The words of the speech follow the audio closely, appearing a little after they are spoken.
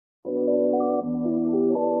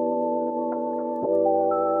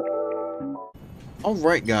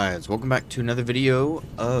Alright guys, welcome back to another video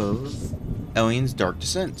of Aliens Dark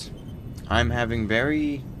Descent. I'm having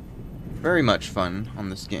very much fun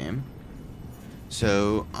on this game.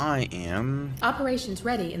 So I am Operations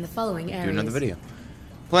ready in the following areas. doing another video.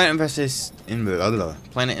 Planet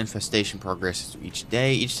infestation progresses each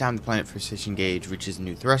day. Each time the planet infestation gauge reaches a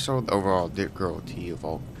new threshold, the overall difficulty of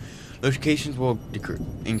all locations will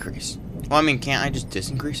increase. Well, I mean, can't I just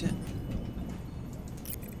disincrease it?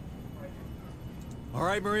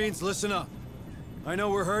 Alright, Marines, listen up. I know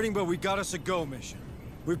we're hurting, but we got us a go mission.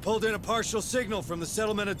 We pulled in a partial signal from the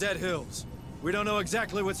settlement of Dead Hills. We don't know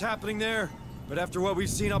exactly what's happening there, but after what we've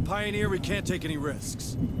seen on Pioneer, we can't take any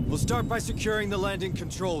risks. We'll start by securing the landing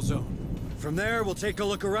control zone. From there, we'll take a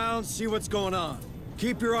look around, see what's going on.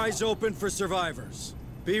 Keep your eyes open for survivors.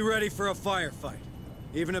 Be ready for a firefight.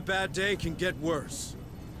 Even a bad day can get worse.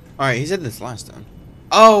 Alright, he said this last time.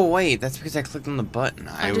 Oh, wait, that's because I clicked on the button.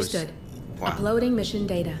 Understood. Wow. Uploading mission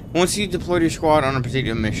data. Once you've deployed your squad on a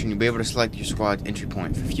particular mission, you'll be able to select your squad's entry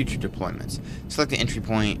point for future deployments. Select the entry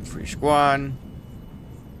point for your squad.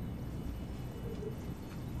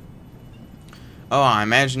 Oh, I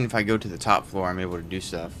imagine if I go to the top floor, I'm able to do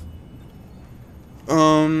stuff.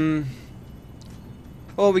 Well,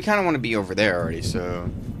 we kind of want to be over there already, so...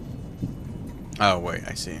 Oh, wait,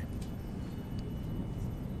 I see.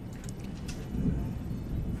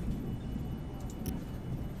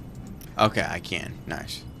 Okay, I can.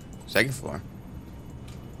 Nice. Second floor.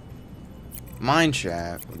 Mine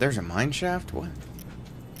shaft. There's a mine shaft? What?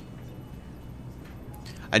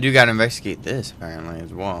 I do gotta investigate this, apparently,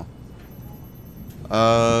 as well.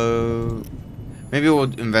 Maybe we'll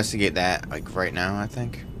investigate that, like, right now, I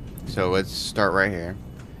think. So, let's start right here.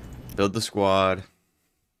 Build the squad.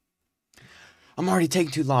 I'm already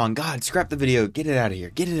taking too long. God, scrap the video. Get it out of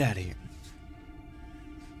here. Get it out of here.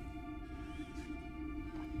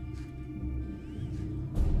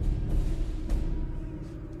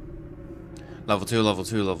 Level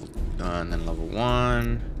 2, and then level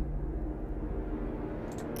 1.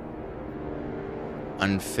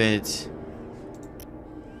 Unfit.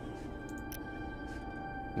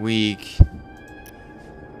 Weak.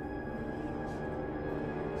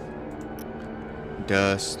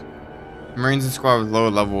 Dust. Marines in squad with lower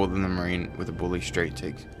level than the Marine with a bully straight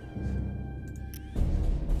takes.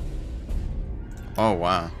 Oh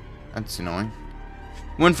wow. That's annoying.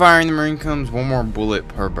 When firing, the Marine comes one more bullet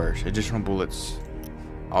per burst. Additional bullets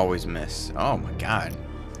always miss. Oh my god.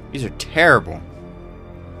 These are terrible.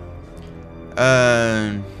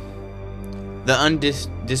 The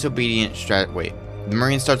disobedient strat. Wait. The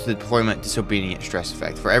Marine starts the deployment disobedient stress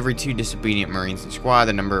effect. For every 2 disobedient Marines in the squad,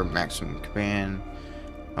 the number of maximum command.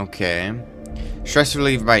 Okay. Stress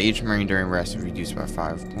relieved by each Marine during rest is reduced by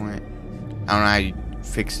 5 points. I don't know how you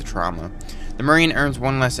fix the trauma. The Marine earns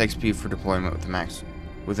 1 less XP for deployment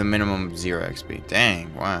with a minimum of 0 XP.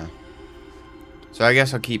 Dang, wow. So I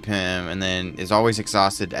guess I'll keep him, and then is always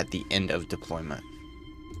exhausted at the end of deployment.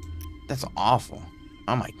 That's awful.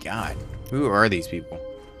 Oh my god. Who are these people?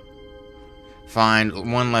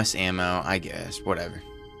 Fine, 1 less ammo, I guess. Whatever.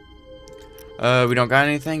 We don't got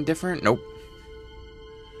anything different? Nope.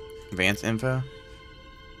 Advanced info?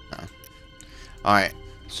 No. Alright,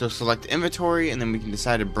 so select inventory, and then we can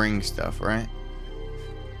decide to bring stuff, right?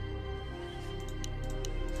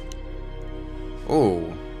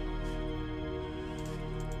 Oh.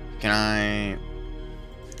 Can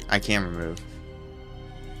I can remove.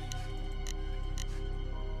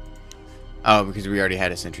 Oh, because we already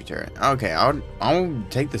had a sentry turret. Okay, I'll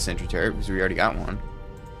take the sentry turret because we already got one.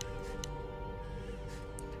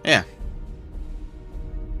 Yeah.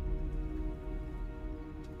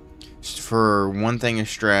 Just for one thing of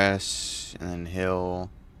stress, and then heal.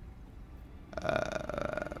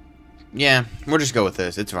 Yeah, we'll just go with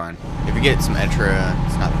this. It's fine. If we get some extra,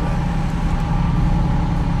 it's not that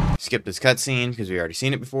bad. Skip this cutscene because we already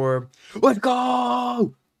seen it before. Let's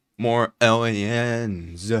go! More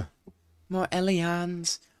aliens. More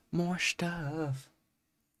aliens. More stuff.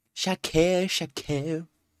 Shake.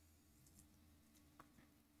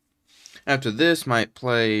 After this, might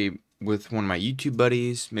play with one of my YouTube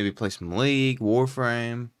buddies. Maybe play some League,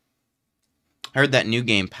 Warframe. I heard that new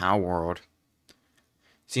game, Power World.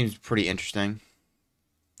 Seems pretty interesting.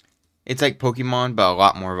 It's like Pokemon, but a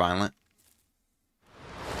lot more violent.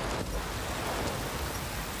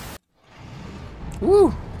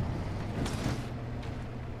 Woo!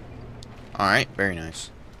 Alright, very nice.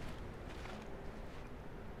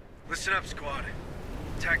 Listen up, squad.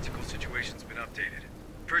 Tactical situation's been updated.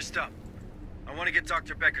 First up, I want to get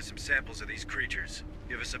Dr. Becker some samples of these creatures.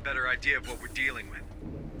 Give us a better idea of what we're dealing with.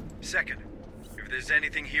 Second, if there's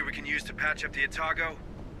anything here we can use to patch up the Otago,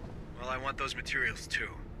 Well, I want those materials too.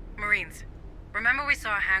 Marines, remember we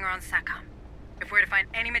saw a hangar on Satcom. If we're to find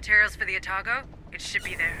any materials for the Otago, it should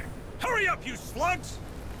be there. Hurry up, you slugs!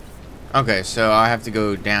 Okay, so I have to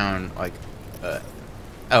go down, like,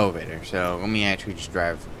 elevator. So let me actually just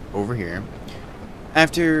drive over here.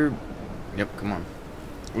 After... Yep, come on.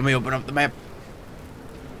 Let me open up the map.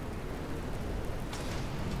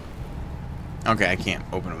 Okay, I can't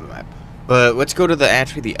open up the map. But let's go to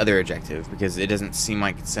the other objective, because it doesn't seem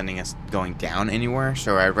like it's sending us going down anywhere,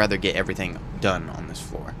 so I'd rather get everything done on this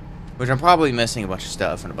floor. Which I'm probably missing a bunch of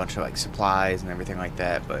stuff and a bunch of like supplies and everything like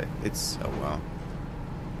that, but it's, oh well.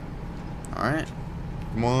 Alright.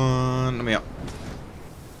 Come on, let me up.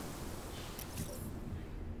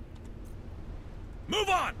 Move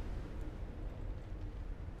on!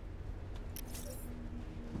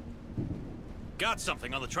 Got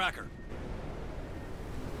something on the tracker.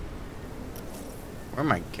 Where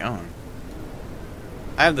am I going?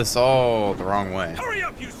 I have this all the wrong way. Hurry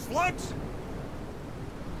up, you slugs!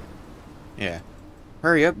 Yeah.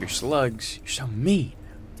 Hurry up, you slugs. You're so mean.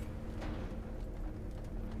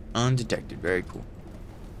 Undetected. Very cool.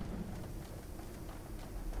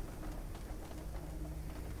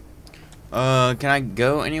 Can I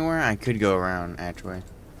go anywhere? I could go around, actually.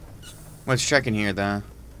 Let's check in here, though.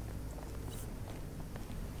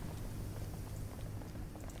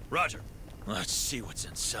 Roger. Let's see what's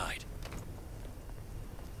inside.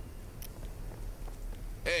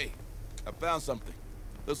 Hey, I found something.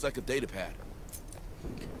 Looks like a data pad.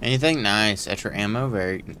 Anything? Nice. Extra ammo.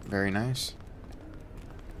 Very, very nice.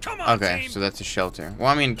 Come on, Okay, team. so that's a shelter. Well,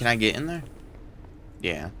 I mean, can I get in there?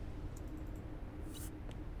 Yeah.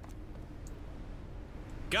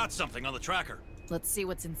 Got something on the tracker. Let's see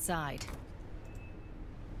what's inside.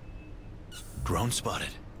 Drone spotted.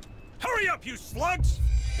 Hurry up, you slugs!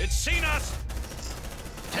 It's seen us!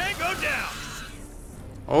 Tango down!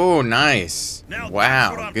 Oh, nice. Now that's what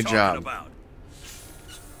Wow, I'm good talking job. about.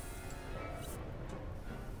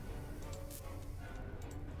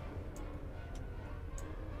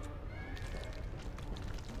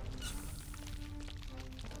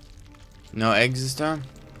 No eggs this time?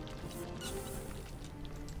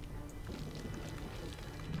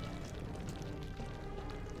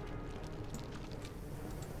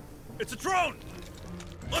 It's a drone!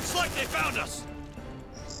 Looks like they found us!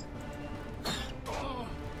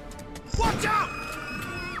 Watch out!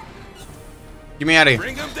 Get me out of here.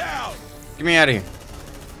 Bring him down! Get me out of here.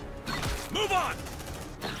 Move on!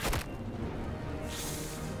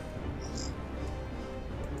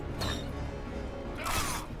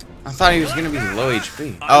 I thought he was gonna be low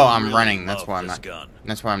HP. I Oh, I'm really running. That's love why I'm this not. gun.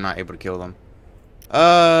 That's why I'm not able to kill them.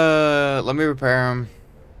 Let me repair him.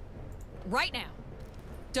 Right now.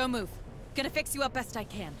 Don't move. Gonna fix you up best I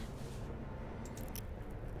can.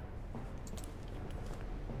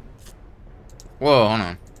 Whoa, hold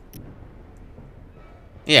on.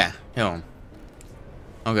 Yeah, kill him.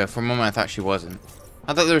 Okay, for a moment I thought she wasn't.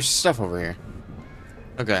 I thought there was stuff over here.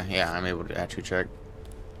 Okay, yeah, I'm able to actually check.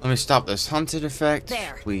 Let me stop this hunted effect,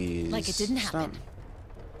 There. please. Like it didn't Stop. happen.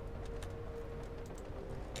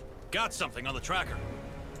 Got something on the tracker.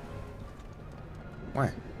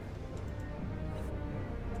 Where?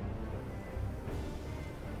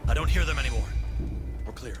 I don't hear them anymore.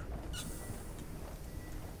 We're clear.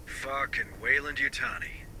 Fucking Wayland Yutani.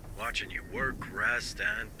 Watching you work, rest,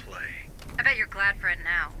 and play. I bet you're glad for it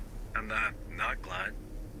now. I'm not glad.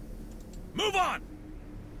 Move on!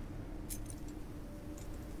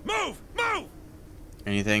 Move! Move!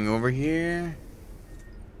 Anything over here?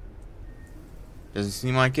 Doesn't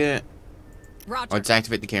seem like it. Roger. Let's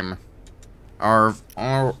activate the camera.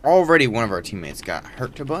 Already one of our teammates got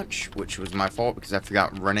hurt a bunch, which was my fault because I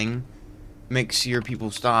forgot running makes your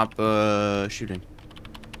people stop shooting.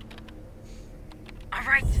 All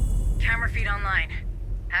right. Camera feed online.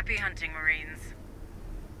 Happy hunting, Marines.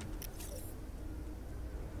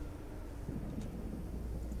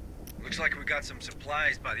 Looks like we got some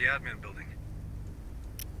supplies by the admin building.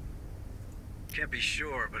 Can't be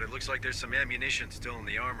sure, but it looks like there's some ammunition still in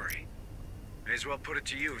the armory. May as well put it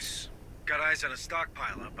to use. Got eyes on a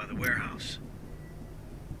stockpile up by the warehouse.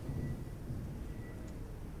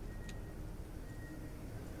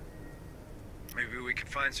 Maybe we could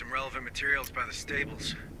find some relevant materials by the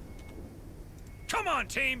stables. Come on,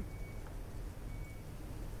 team!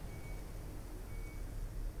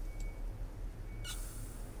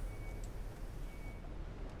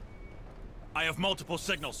 I have multiple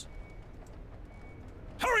signals.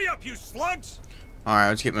 Hurry up, you slugs! Alright,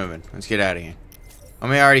 let's get moving. Let's get out of here. I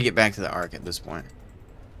may already get back to the Ark at this point.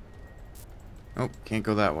 Oh, can't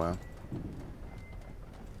go that way.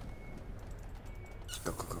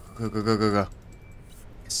 Go, go, go, go, go, go, go, go.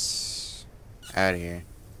 Yes. out of here.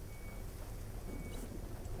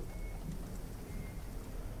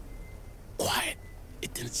 Quiet.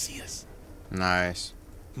 It didn't see us. Nice.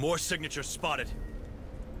 More signatures spotted.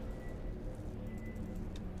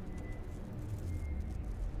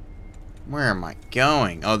 Where am I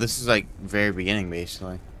going? Oh, this is like very beginning,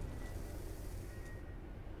 basically.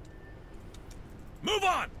 Move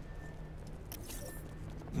on!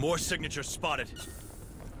 More signatures spotted.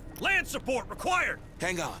 Land support required!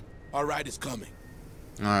 Hang on. Our ride is coming.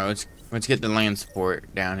 Alright, let's get the land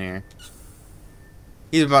support down here.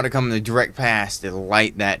 He's about to come in the direct pass to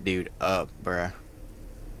light that dude up, bruh.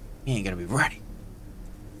 He ain't gonna be ready.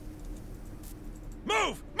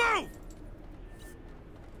 Move! Move!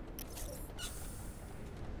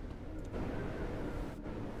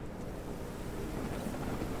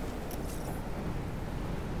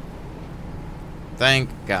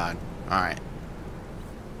 Thank God. Alright.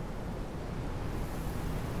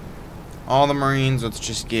 All the Marines, let's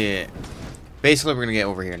just get... Basically, we're gonna get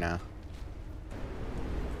over here now.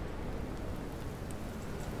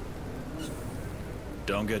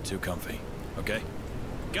 Don't get too comfy, okay?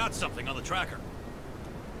 Got something on the tracker.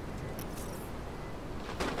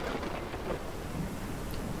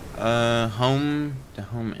 Home... The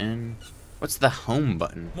home in... What's the home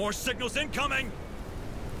button? More signals incoming!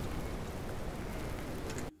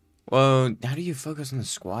 Well, how do you focus on the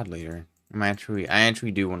squad leader? I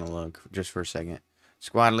actually do want to look just for a second.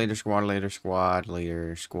 Squad leader, squad leader, squad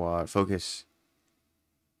leader, squad focus.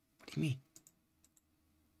 What do you mean?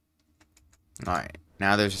 Alright,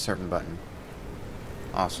 now there's a certain button.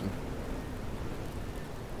 Awesome.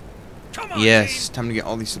 Come on, Yes, team. time to get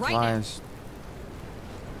all these supplies.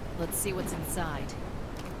 Let's see what's inside.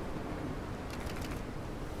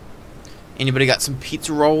 Anybody got some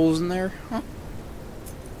pizza rolls in there? Huh?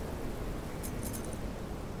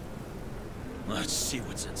 Let's see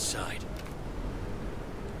what's inside.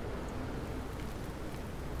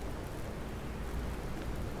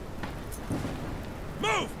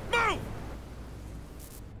 Move! Move!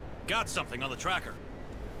 Got something on the tracker.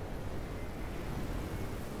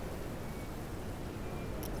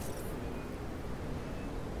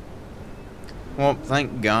 Well,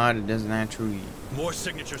 thank God it doesn't actually... More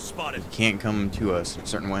signatures spotted. Can't come to us a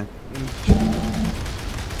certain way.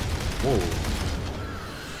 Whoa.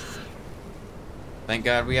 Thank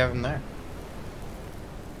God we have him there.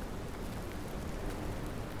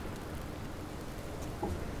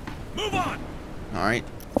 Move on! Alright.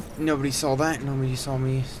 Nobody saw that. Nobody saw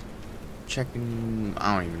me checking...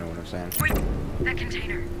 I don't even know what I'm saying. Wait, that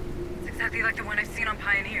container. It's exactly like the one I've seen on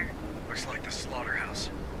Pioneer. Looks like the slaughterhouse.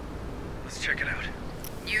 Let's check it out.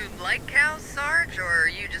 You like cows, Sarge, or are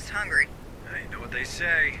you just hungry? Hey, you know what they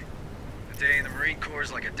say? A day in the Marine Corps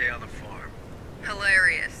is like a day on the farm.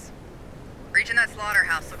 Hilarious. Reaching that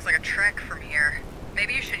slaughterhouse looks like a trek from here.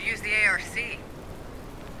 Maybe you should use the ARC.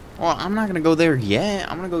 Well, I'm not gonna go there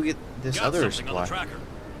yet. I'm gonna go get this Got other something on the supply. tracker.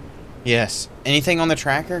 Yes. Anything on the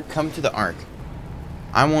tracker, come to the Ark.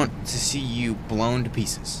 I want to see you blown to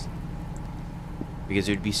pieces. Because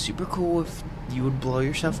it would be super cool if you would blow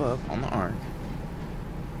yourself up on the Ark.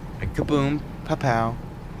 Like kaboom, pow.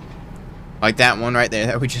 Like that one right there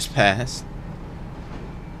that we just passed.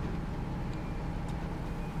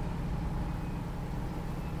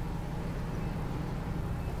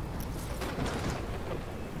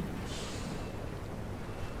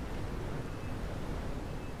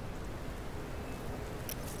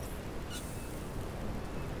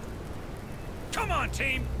 Come on,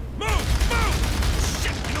 team! Move! Move!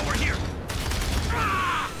 Shit, I know we're here!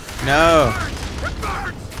 Ah! No. It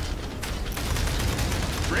burns!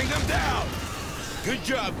 Bring them down. Good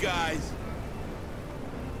job, guys.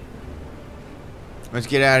 Let's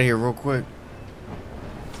get out of here real quick.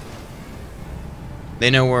 They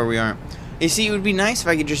know where we are. You see, it would be nice if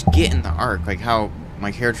I could just get in the Ark, like how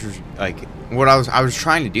my characters, like, what I was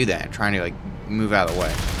trying to do that, trying to, like, move out of the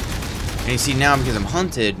way. And you see, now because I'm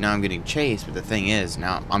hunted, now I'm getting chased, but the thing is,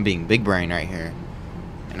 now I'm being big brain right here.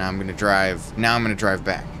 And I'm gonna drive, now I'm gonna drive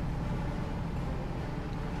back.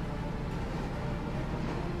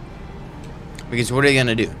 Because what are you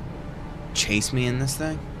gonna do? Chase me in this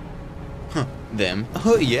thing? Huh, them.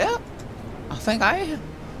 Oh, yeah? I think I am.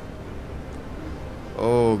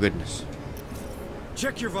 Oh, goodness.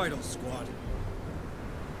 Check your vitals, squad.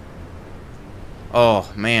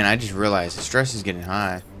 Oh, man, I just realized the stress is getting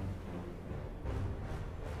high.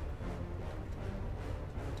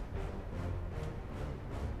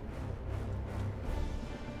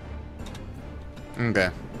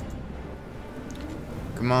 Okay.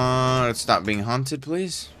 Come on, let's stop being haunted,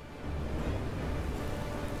 please.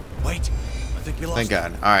 Wait, I think we lost Thank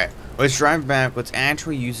God. Alright. Let's drive back. Let's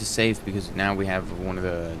actually use the safe because now we have one of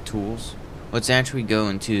the tools. Let's actually go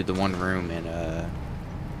into the one room and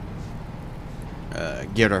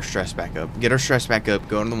get our stress back up. Get our stress back up.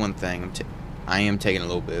 Go to the one thing. I am taking a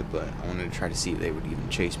little bit, but I wanted to try to see if they would even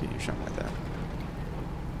chase me or something like that.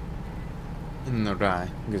 And they'll die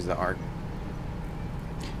because of the arc.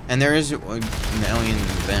 And there is an alien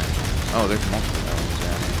vent. Oh, there's multiple aliens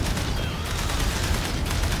down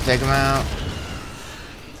here. Take him out.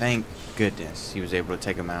 Thank goodness he was able to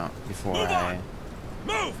take him out before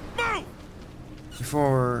Move!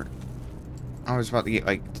 Before I was about to get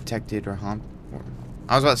like detected or haunted.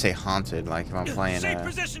 I was about to say haunted, like if I'm playing Safe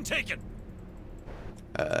position taken.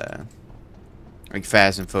 like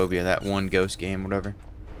Phasmophobia, that one ghost game, whatever.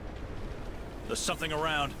 There's something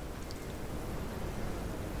around.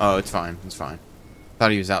 Oh, it's fine. It's fine.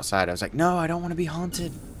 Thought he was outside. I was like, no, I don't want to be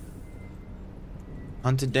haunted.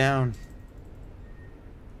 Hunted down.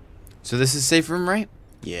 So this is safe room, right?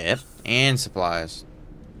 Yep. And supplies.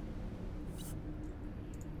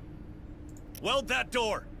 Weld that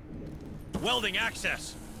door. Welding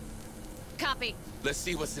access. Copy. Let's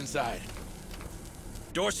see what's inside.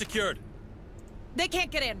 Door secured. They can't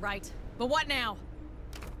get in, right? But what now?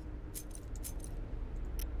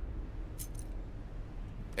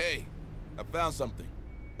 Hey, I found something.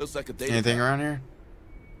 Looks like a data Anything pad. around here?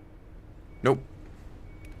 Nope.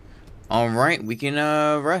 Alright, we can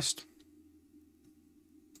rest.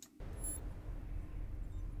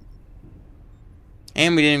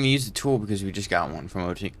 And we didn't even use the tool because we just got one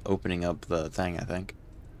from opening up the thing, I think.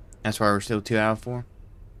 That's why we're still 2 out of 4.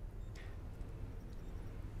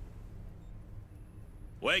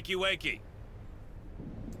 Wakey, wakey.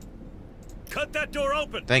 Cut that door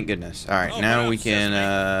open. Thank goodness. Alright, Open now up, we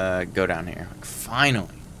can go down here. Like,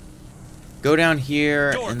 finally. Go down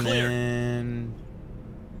here Door and clear. then...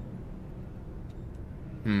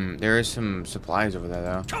 there is some supplies over there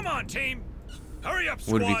though. Come on, team. Hurry up,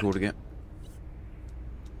 squad. Would be cool to get.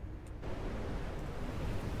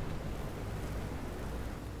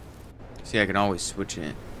 See, I can always switch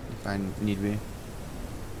it if I need to be.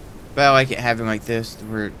 But I like it having like this,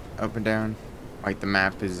 where it up and down. Like the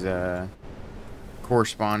map is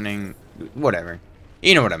corresponding, whatever.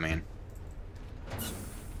 You know what I mean.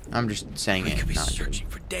 I'm just saying We it. could be not to. searching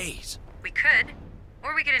for days. We could,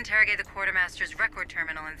 or we could interrogate the quartermaster's record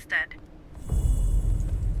terminal instead.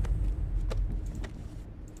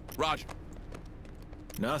 Roger.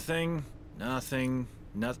 Nothing.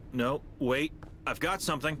 No, wait. I've got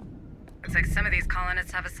something. Looks like some of these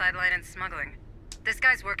colonists have a sideline in smuggling. This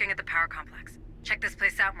guy's working at the power complex. Check this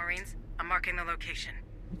place out, Marines. I'm marking the location.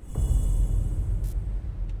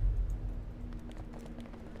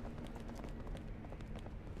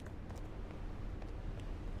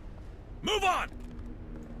 Move on!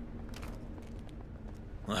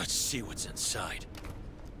 Let's see what's inside.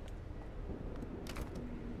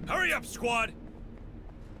 Hurry up, squad!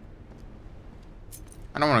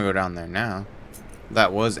 I don't want to go down there now.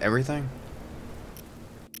 That was everything?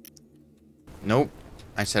 Nope.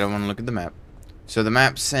 I said I want to look at the map. So the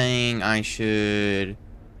map's saying I should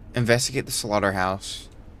investigate the slaughterhouse,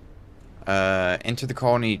 enter the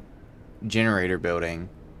colony generator building,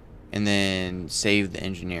 and then save the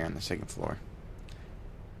engineer on the 2nd floor.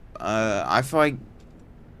 I feel like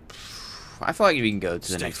we can go to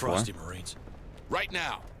the Stay next frosty, floor. Marines. Right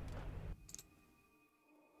now.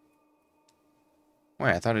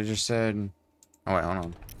 Wait, I thought it just said... Oh, wait, hold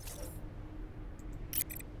on.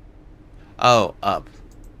 Oh, up.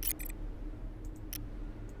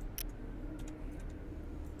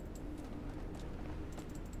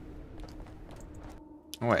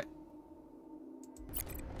 Oh, wait.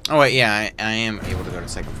 Oh, wait, yeah, I am able to go to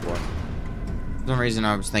 2nd floor. For some reason,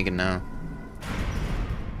 I was thinking no.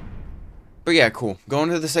 But yeah, cool. Going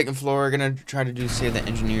to the 2nd floor, gonna try to save the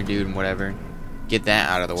engineer dude and whatever. Get that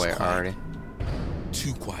out of the way It's quiet. already.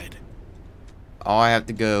 Too quiet. All I have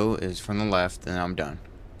to go is from the left, and I'm done.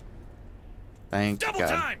 Thank Double God.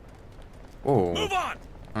 time! Whoa. Move on!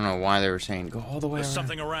 I don't know why they were saying go all the way There's around.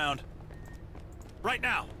 something around. Right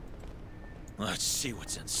now. Let's see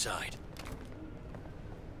what's inside.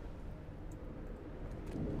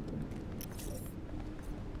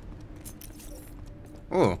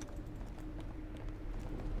 Ooh.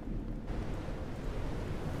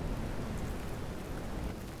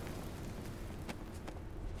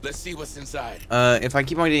 Let's see what's inside. If I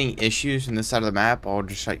keep on getting issues from this side of the map, I'll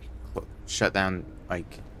just like shut down,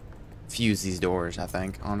 like fuse these doors, I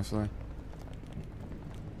think, honestly.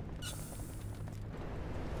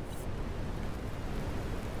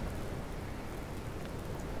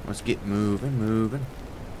 Let's get moving.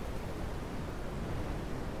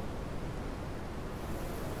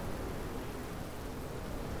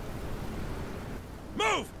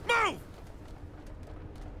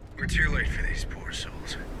 too late for these poor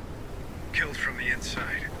souls. Killed from the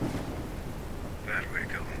inside. Bad way to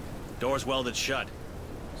go. Door's welded shut.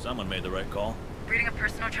 Someone made the right call. Reading a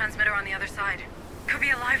personal transmitter on the other side. Could be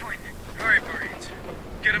a live one. Alright, Marines.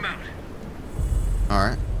 Get him out.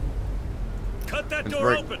 Alright. Cut that Let's door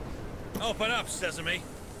break. open! Open up, Sesame.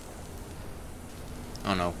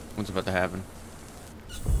 Oh no, what's about to happen?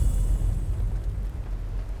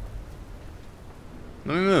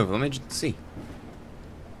 Let me move, let me just see.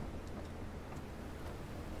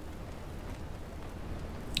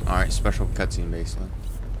 Alright, special cutscene basically.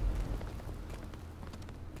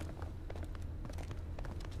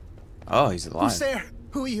 Oh, he's alive. Who's there?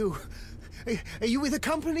 Who are you? Are you with the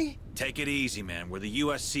company? Take it easy, man. We're the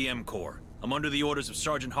USCM Corps. I'm under the orders of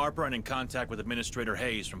Sergeant Harper and in contact with Administrator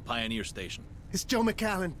Hayes from Pioneer Station. It's Joe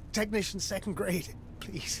McAllen, technician 2nd grade.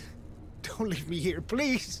 Please, don't leave me here,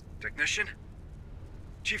 please. Technician?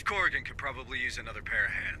 Chief Corrigan could probably use another pair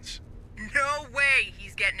of hands. No way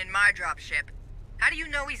he's getting in my dropship. How do you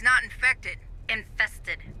know he's not infected?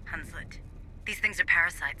 Infested, Hunslet. These things are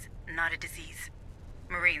parasites, not a disease.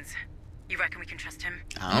 Marines, you reckon we can trust him?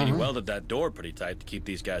 I don't You know. welded that door pretty tight to keep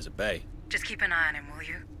these guys at bay. Just keep an eye on him, will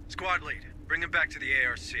you? Squad lead, bring him back to the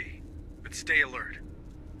ARC. But stay alert.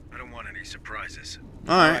 I don't want any surprises.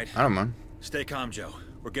 Alright, Alright. I don't mind. Stay calm, Joe.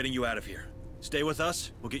 We're getting you out of here. Stay with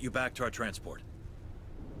us. We'll get you back to our transport.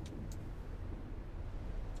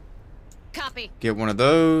 Copy. Get one of Let's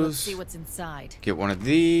those. see what's inside. Get one of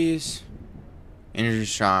these. Energy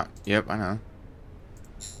shot. Yep, I know.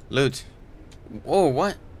 Loot. Whoa,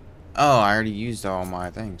 what? Oh, I already used all my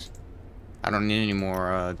things. I don't need any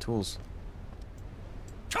more tools.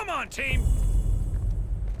 Come on, team!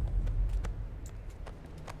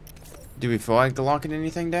 Do we feel like locking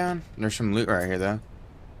anything down? There's some loot right here, though.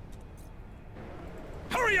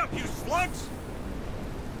 Hurry up, you slugs!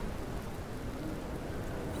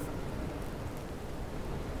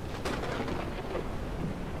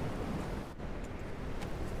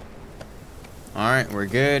 Alright, we're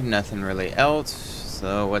good. Nothing really else.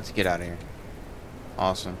 So let's get out of here.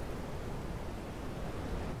 Awesome.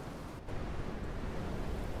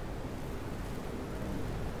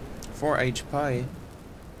 For HP.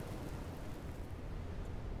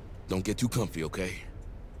 Don't get too comfy, okay?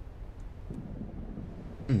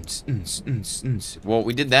 Well,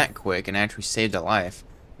 we did that quick and actually saved a life.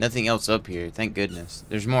 Nothing else up here, thank goodness.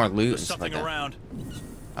 There's more loot There's and stuff something like that. around.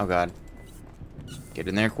 Oh god. Get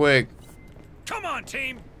in there quick. Come on,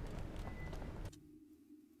 team!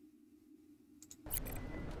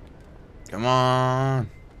 Come on.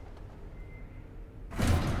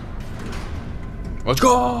 Let's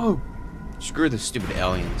go! Screw the stupid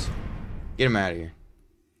aliens. Get him out of here.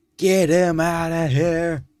 Get him out of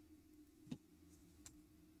here.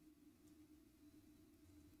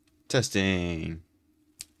 Testing.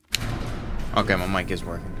 Okay, my mic is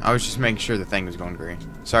working. I was just making sure the thing was going green.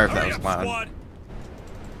 Sorry if that Hurry was up, loud. squad!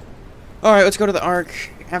 Alright, let's go to the Ark.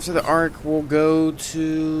 After the Ark, we'll go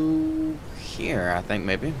to here, I think,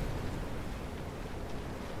 maybe.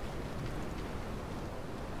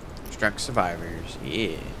 Extract survivors.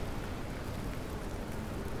 Yeah.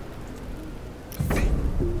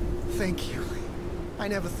 Thank you. I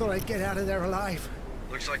never thought I'd get out of there alive.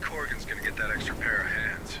 Looks like Corrigan's gonna get that extra pair of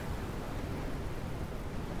hands.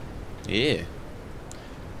 Yeah.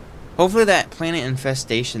 Hopefully that planet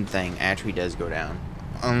infestation thing actually does go down.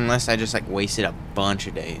 Unless I just like wasted a bunch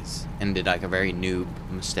of days and did like a very noob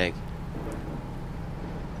mistake.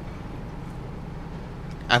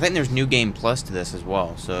 I think there's New Game Plus to this as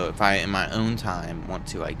well. So if I, in my own time, want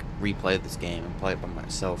to like replay this game and play it by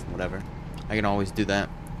myself and whatever, I can always do that.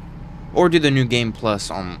 Or do the New Game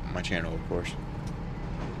Plus on my channel, of course.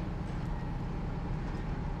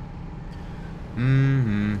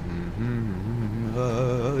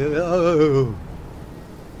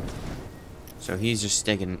 So he's just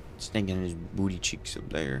stinking his booty cheeks up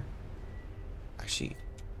there. I see.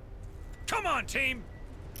 Come on, team!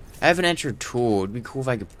 I have an extra tool. It'd be cool if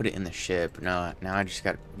I could put it in the ship. No, now I just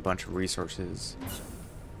got a bunch of resources.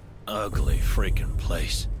 Ugly freaking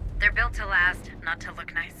place. They're built to last, not to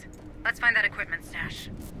look nice. Let's find that equipment stash.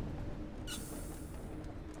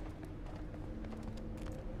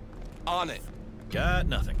 On it. Got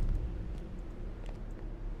nothing.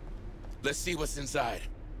 Let's see what's inside.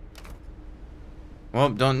 Well,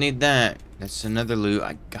 don't need that. That's another loot.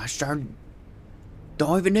 Gosh darn.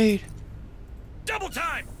 Don't even need. Double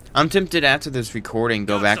time! I'm tempted after this recording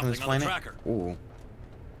go Got back on this something on the planet. tracker. Ooh.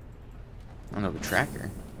 I don't know the tracker.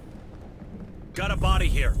 Got a body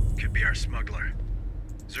here. Could be our smuggler.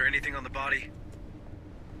 Is there anything on the body?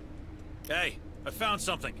 Hey, I found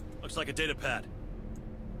something. Looks like a data pad.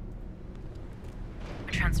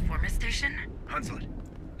 A transformer station? Hunslet,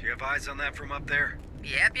 do you have eyes on that from up there?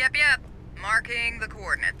 Yep. Marking the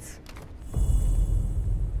coordinates.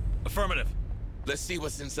 Affirmative. Let's see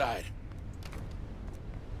what's inside.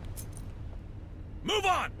 Move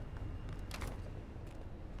on!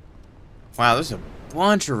 Wow, there's a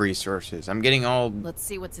bunch of resources. I'm getting all... Let's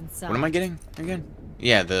see what's inside. What am I getting again?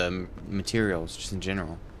 Yeah, the materials, just in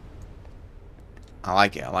general. I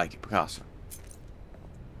like it, Picasso.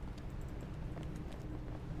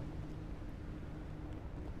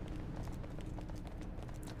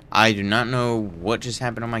 I do not know what just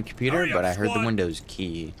happened on my computer, Hurry up, but I heard the squad. Windows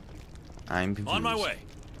key. I'm confused. On my way.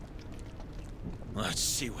 Let's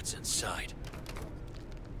see what's inside.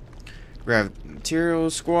 Grab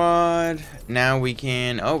materials, squad. Now we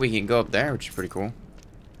can... Oh, we can go up there, which is pretty cool.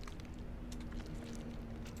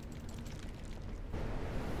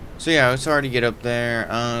 So yeah, it's hard to get up there.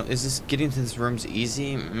 Is this getting to this room's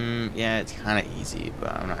easy? Yeah, it's kind of easy,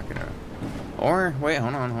 but I'm not gonna... Or, wait,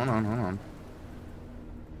 hold on.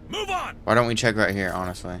 Move on! Why don't we check right here,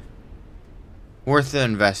 honestly? Worth the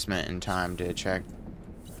investment in time to check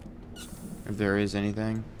if there is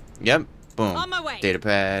anything. Yep. Boom. On my way. Data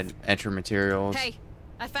pad, enter materials. Hey,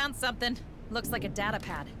 I found something. Looks like a data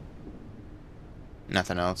pad.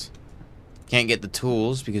 Nothing else. Can't get the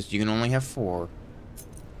tools because you can only have 4.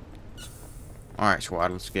 Alright,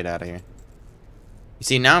 squad, let's get out of here. You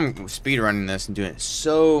see, now I'm speedrunning this and doing it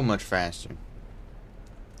so much faster.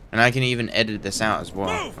 And I can even edit this out as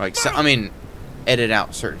well. Move, Like, so, I mean, edit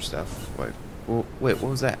out certain stuff. Wait, what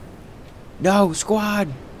was that? No,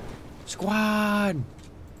 squad! Squad!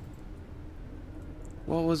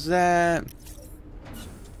 What was that?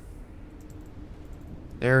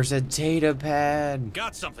 There's a data pad.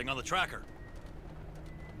 Got something on the tracker.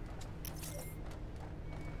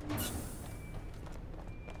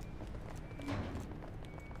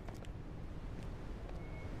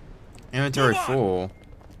 Inventory Move on. full.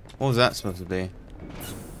 What was that supposed to be?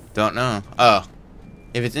 Don't know. Oh.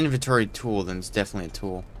 If it's inventory tool, then it's definitely a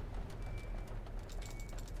tool.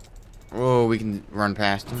 Oh, we can run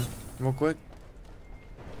past him real quick.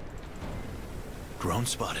 Drone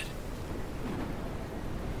spotted.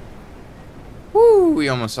 Woo! He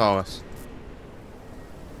almost saw us.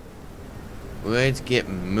 Let's get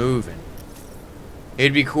moving.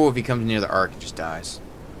 It'd be cool if he comes near the arc and just dies.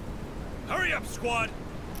 Hurry up, squad!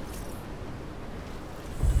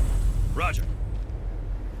 Roger.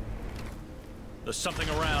 There's something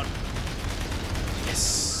around.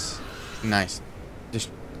 Yes. Nice.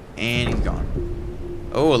 And he's gone.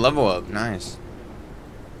 Oh, a level up. Nice.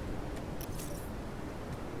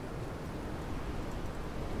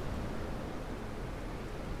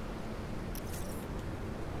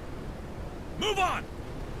 Move on!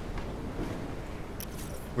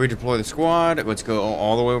 Redeploy the squad. Let's go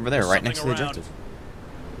all the way over there, right next to the Something around. objective.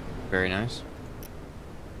 Very nice.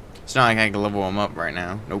 It's not like I can level them up right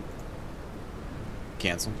now. Nope.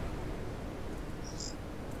 Cancel.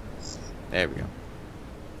 There we go.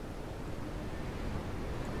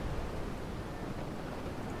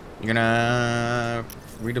 You're gonna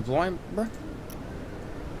redeploy, bro?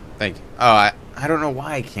 Thank you. Oh, I don't know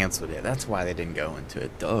why I canceled it. That's why they didn't go into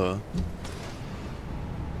it. Duh.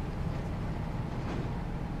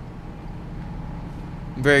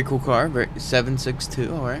 Very cool car.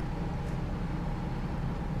 762. All right.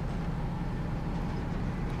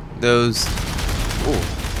 Those. Ooh.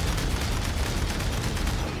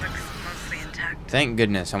 Looks mostly intact. Thank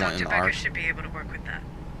goodness I went in Dr. the Becker arc. should be able to work with that.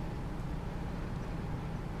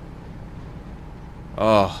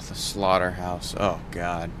 Oh, the slaughterhouse. Oh,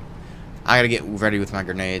 God. I gotta get ready with my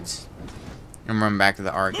grenades. And run back to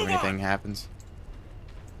the arc if Move anything on. happens.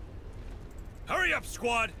 Hurry up,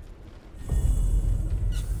 squad!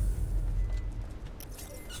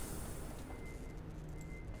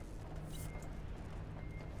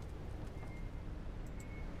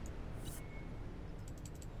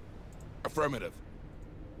 Affirmative.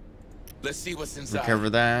 Let's see what's inside. Recover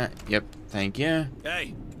that. Yep. Thank you.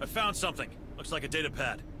 Hey, I found something. Looks like a data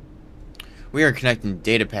pad. We are connecting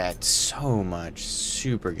data pads so much.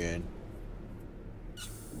 Super good.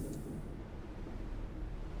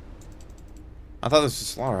 I thought this was a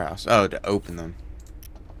slaughterhouse. Oh, to open them.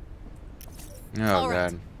 Oh, All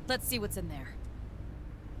right, God. let's see what's in there.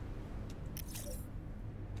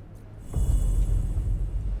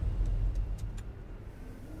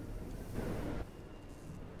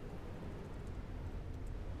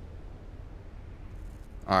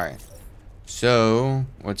 Alright. So,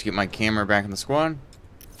 let's get my camera back in the squad.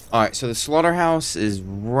 Alright, so the slaughterhouse is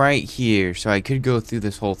right here. So I could go through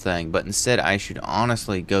this whole thing. But instead, I should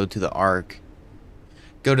honestly go to the arc.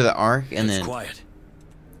 Go to the arc and It's then... quiet.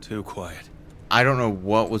 Too quiet. I don't know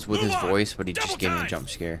what was with his Move on! voice, but he just Double gave me a time! jump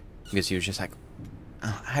scare. Because he was just like,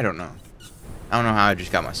 I don't know. I don't know how I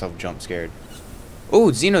just got myself jump scared. Oh,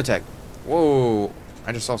 Xenotech. Whoa.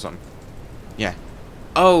 I just saw something. Yeah.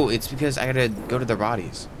 Oh, it's because I gotta go to their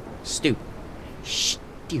bodies. Stupid.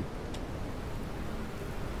 Stupid.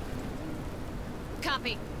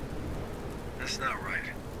 Copy. That's not right.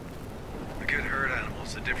 A good herd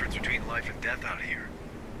animal's the difference between life and death out here.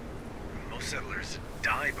 Most settlers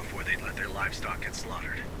die before they let their livestock get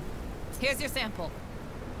slaughtered. Here's your sample.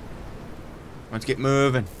 Let's get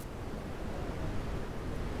moving.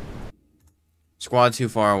 Squad too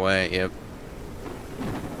far away. Yep.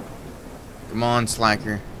 Come on,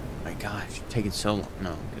 slacker. My gosh, you're taking so long.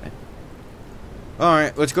 No, I'm kidding.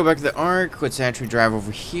 Alright, let's go back to the Ark. Let's actually drive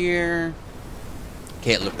over here.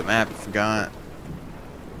 Can't look at the map, I forgot.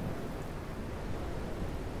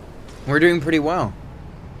 We're doing pretty well.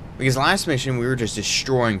 Because last mission, we were just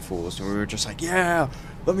destroying fools. And we were just like, yeah,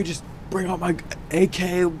 let me just bring out my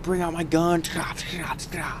AK, bring out my gun.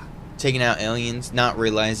 Taking out aliens, not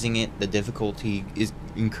realizing it. The difficulty is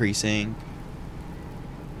increasing.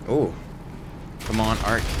 Oh. Come on,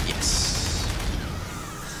 Ark. Yes.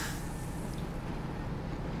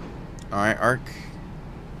 Alright, Ark.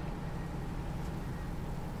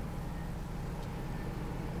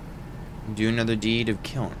 Do another deed of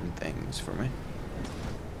killing things for me.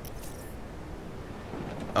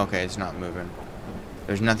 Okay, it's not moving.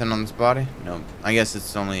 There's nothing on this body? No. I guess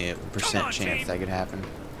it's only a percent chance that could happen.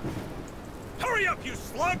 Hurry up, you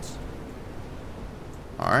slugs!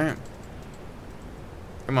 Alright.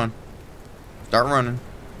 Come on. Start running.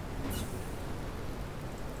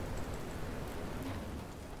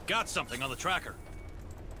 Got something on the tracker.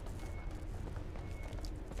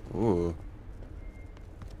 Ooh.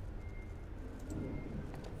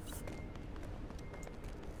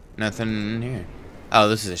 Nothing in here. Oh,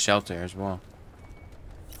 this is a shelter as well.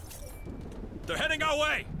 They're heading our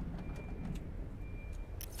way!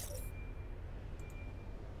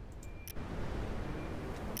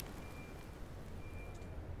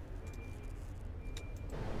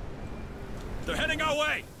 They're heading our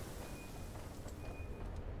way!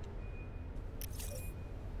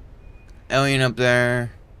 Alien up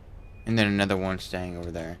there. And then another one staying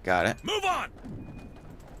over there. Got it. Move on!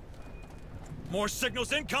 More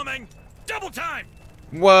signals incoming! Double time!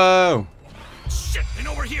 Whoa! Shit, and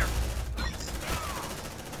over here!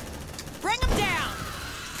 Bring them down!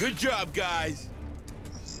 Good job, guys.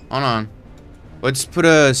 Hold on. Let's put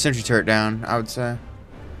a sentry turret down, I would say.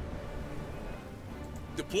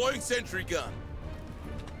 Deploying sentry gun.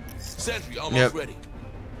 Sentry almost ready.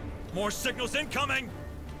 More signals incoming!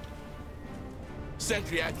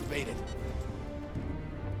 Sentry activated.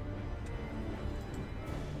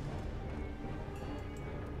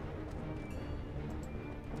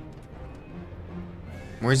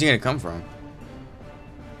 Where's he gonna come from?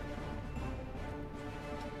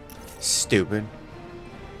 Stupid.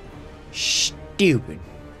 Stupid.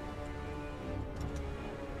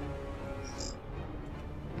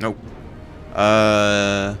 Nope.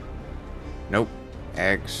 Nope.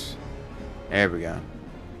 X. There we go.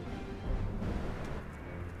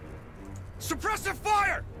 Suppressive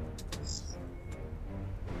fire!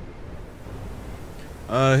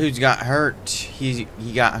 Who's got hurt? He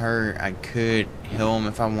got hurt. I could heal him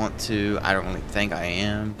if I want to. I don't really think I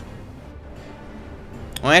am.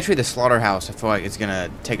 Well, actually, the slaughterhouse, I feel like it's gonna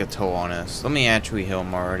take a toll on us. Let me actually heal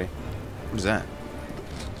him already. What is that?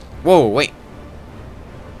 Whoa, wait.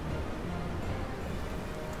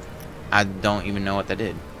 I don't even know what that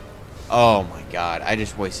did. Oh my god, I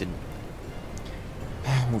just wasted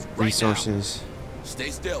resources.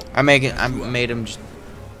 Stay still. I made him just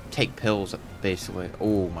take pills, basically.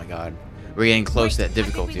 Oh my god. We're getting close to that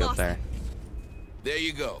difficulty up there. There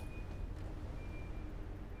you go.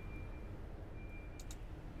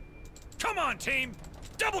 Come on, team!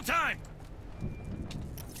 Double time!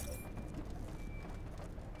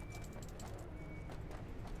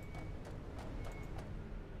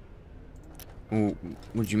 Ooh,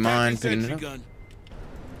 would you mind picking it Sentry up? gun.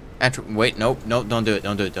 Actually, wait, nope, nope, don't do it,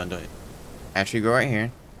 don't do it, don't do it. Actually, go right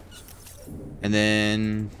here. And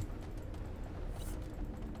then...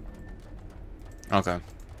 Okay.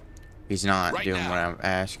 He's not Right doing now. what I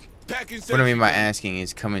asked. Packing What I mean by sentry gun. asking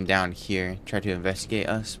is coming down here, try to investigate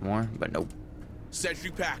us more, but nope.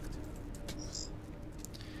 Sentry packed.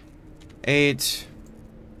 8.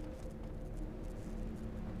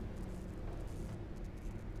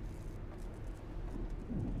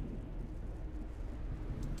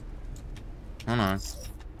 Hold on.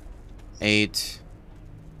 8.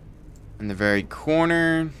 In the very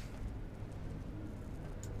corner.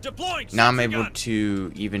 Deploying Now I'm sentry able gun.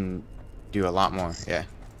 to even do a lot more. Yeah.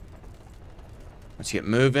 Let's get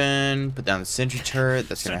moving. Put down the sentry turret.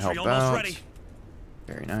 That's gonna help out. Ready.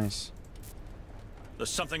 Very nice. There's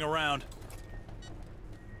something around.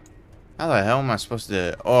 How the hell am I supposed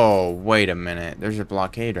to... Oh, wait a minute. There's a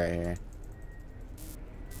blockade right here.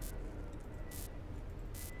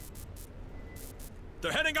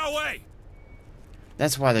 They're heading our way.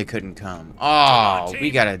 That's why they couldn't come. Oh,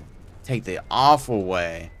 we gotta take the awful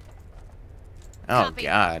way. Oh, Copy.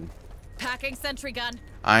 God. Packing sentry gun.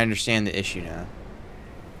 I understand the issue now.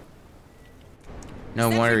 No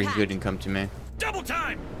Sentry wonder he pack. couldn't come to me. Double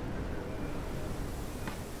time.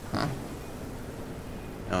 Huh?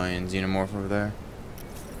 Alien Xenomorph over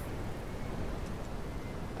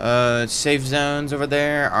there. Safe zones over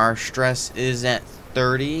there. Our stress is at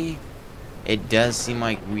 30. It does seem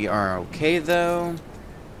like we are okay though.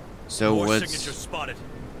 So More let's... signatures spotted.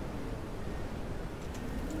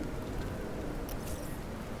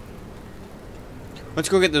 Let's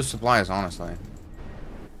go get those supplies, honestly.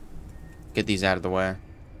 Get these out of the way.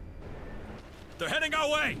 They're heading our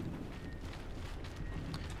way.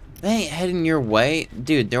 They ain't heading your way.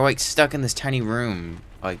 Dude, they're like stuck in this tiny room.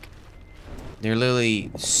 Like, they're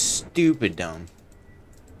literally stupid dumb.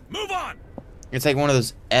 Move on. It's like one of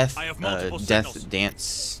those death signals.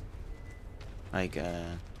 dance, like,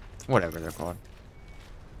 whatever they're called.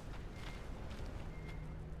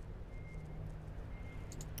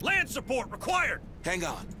 Land support required. Hang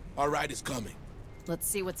on. Our ride is coming. Let's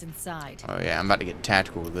see what's inside. Oh yeah, I'm about to get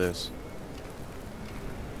tactical with this.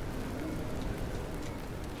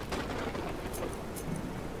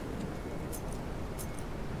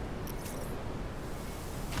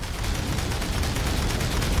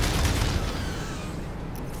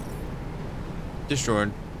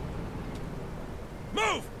 Destroyed.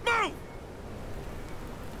 Move! Move!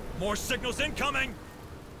 More signals incoming.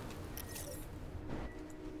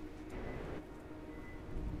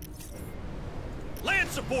 Land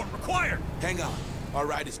support required. Hang on. Our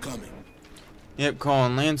ride is coming. Yep,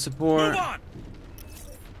 calling land support. Move on.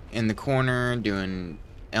 In the corner, doing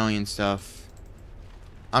alien stuff.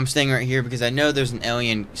 I'm staying right here because I know there's an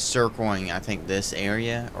alien circling, I think, this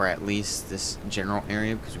area, or at least this general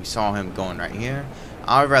area, because we saw him going right here.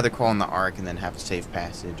 I would rather call in the Ark and then have a safe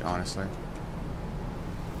passage, honestly.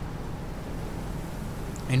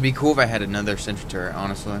 It'd be cool if I had another sentry turret,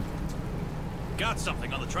 honestly. Got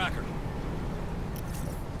something on the tracker.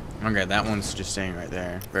 Okay, that one's just staying right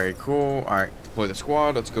there. Very cool. Alright, deploy the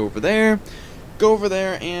squad. Let's go over there. Go over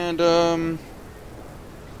there, and,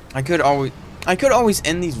 I could always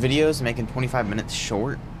end these videos making 25 minutes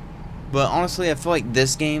short. But honestly, I feel like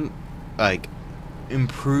this game, like,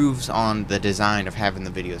 improves on the design of having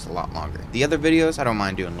the videos a lot longer. The other videos, I don't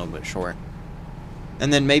mind doing a little bit short.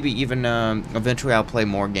 And then maybe even, eventually I'll play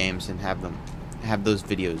more games and have those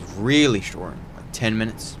videos really short. Like 10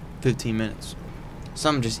 minutes, 15 minutes.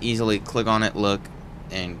 Some just easily click on it, look,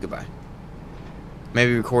 and goodbye.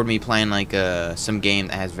 Maybe record me playing like some game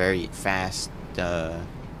that has very fast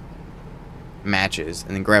matches,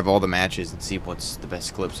 and then grab all the matches and see what's the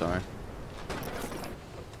best clips are.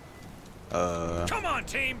 Come on,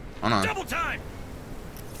 team. Hold on. Double time.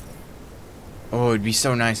 Oh, it'd be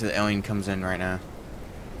so nice if the alien comes in right now.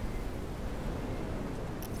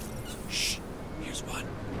 Shh. Here's one.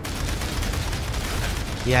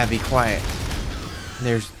 Yeah, be quiet.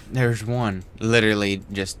 There's one. Literally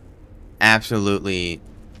just absolutely...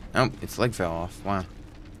 Oh, its leg fell off. Wow.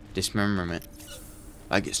 Dismemberment.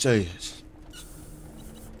 Like it says.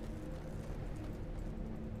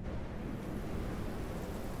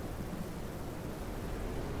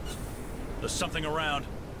 There's something around.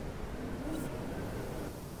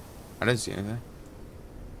 I didn't see anything.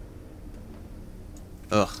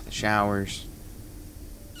 Ugh, the showers.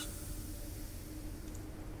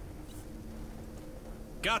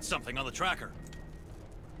 Got something on the tracker.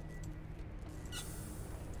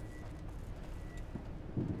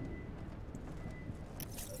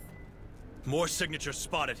 More signatures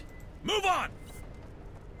spotted. Move on!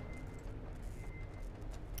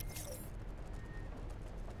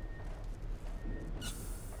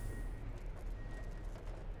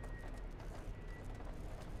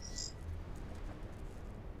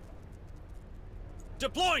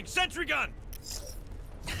 Deploying sentry gun!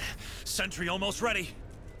 Sentry almost ready.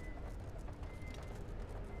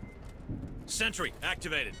 Sentry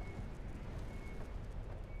activated.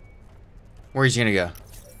 Where's he gonna go?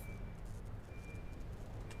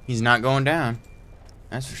 He's not going down.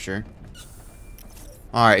 That's for sure.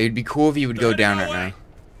 Alright, it'd be cool if he would go down right now.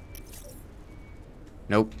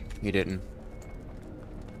 Nope, he didn't.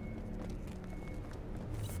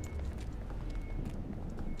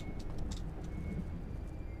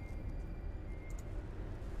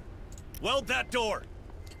 Weld that door.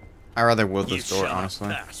 I'd rather weld You this door, shall honestly.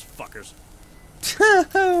 not pass, fuckers.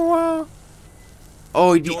 Wow.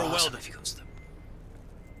 Oh, he'd be Door awesome welded. if he goes to...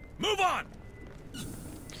 Move on.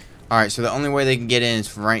 Alright, so the only way they can get in is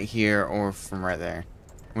from right here or from right there.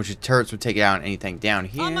 Which the turrets would take out anything down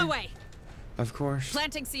here. On my way. Of course.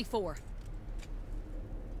 Planting C4.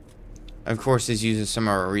 Of course, this uses some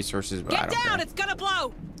of our resources, but I Get don't down! care. It's gonna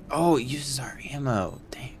blow. Oh, it uses our ammo.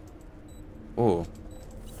 Dang. Oh.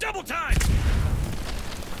 Double time.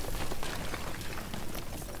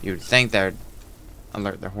 You would think that would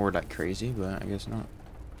alert the horde like crazy, but I guess not.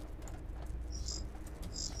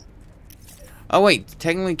 Oh wait,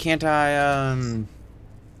 technically can't I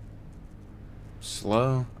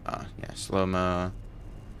slow? Yeah, slow-mo.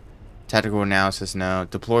 Tactical analysis, no.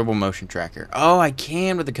 Deployable motion tracker. Oh, I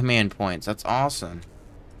can with the command points. That's awesome.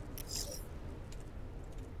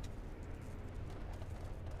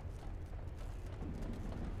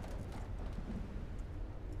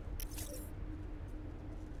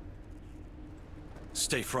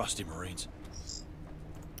 Stay frosty, Marines.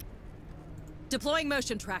 Deploying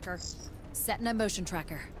motion tracker. Setting a motion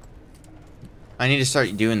tracker. I need to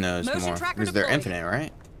start doing those Motion more tracker because they're deployed. infinite,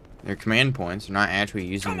 right? They're command points. They're not actually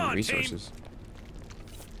using Come the on, resources.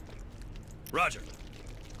 Roger.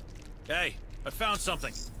 Hey, I found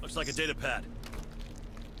something. Looks like a data pad.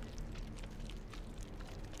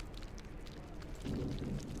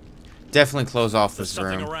 Definitely close off There's this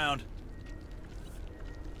something room. around.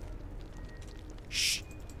 Shh.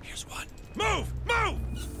 Here's one. Move! Move!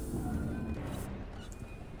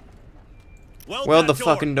 Weld the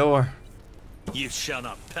fucking door. You shall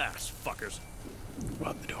not pass, fuckers.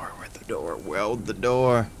 Weld the door. Weld the door. Weld the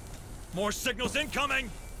door. More signals incoming.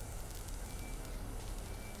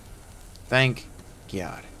 Thank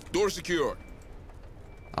God. Door secure.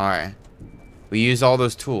 Alright. We use all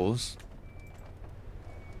those tools.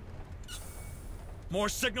 More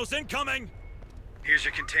signals incoming. Here's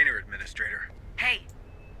your container, Administrator. Hey,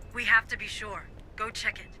 we have to be sure. Go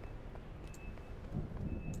check it.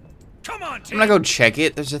 Come on, I'm team. gonna go check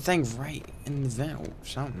it. There's a thing right in the vent or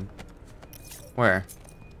something. Where?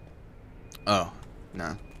 Oh,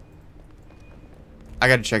 no. I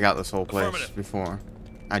gotta check out this whole place Affirmative. before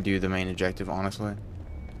I do the main objective, honestly.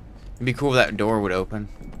 It'd be cool if that door would open.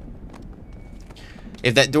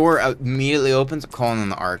 If that door immediately opens, I'm calling on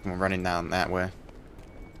the arc and we're running down that way.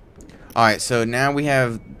 Alright, so now we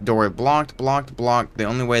have door blocked, blocked, blocked. The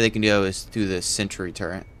only way they can go is through the sentry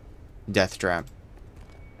turret. Death trap.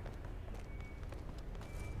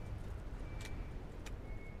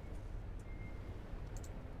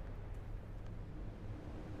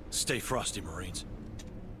 Stay frosty, Marines.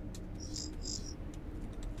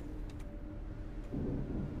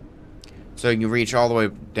 So you can reach all the way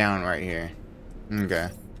down right here. Okay.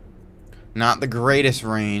 Not the greatest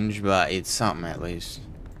range, but it's something at least.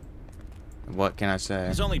 What can I say?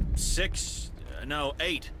 There's only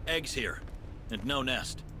 8 eggs here, and no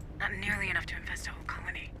nest. Not nearly enough to infest a whole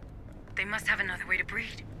colony. They must have another way to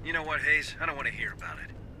breed. You know what, Hayes? I don't want to hear about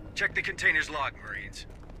it. Check the container's log, Marines.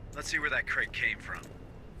 Let's see where that crate came from.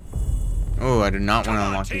 Oh, I do not want to Come on,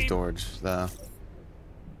 unlock these team. doors, though.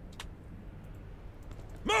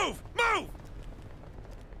 Move! Move!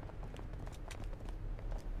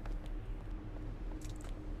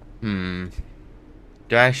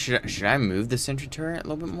 Should I move the sentry turret a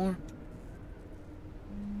little bit more?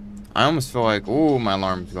 I almost feel like, oh, my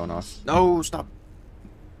alarm's going off. No, stop.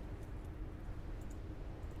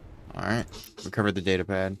 Alright, recovered the data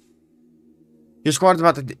pad. Your squad's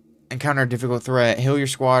about to encounter a difficult threat. Heal your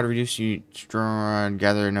squad, reduce your strong,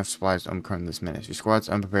 gather enough supplies to overcome this menace. Your squad's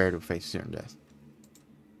unprepared to face certain death.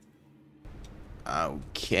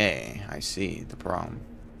 Okay, I see the problem.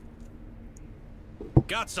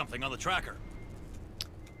 Got something on the tracker.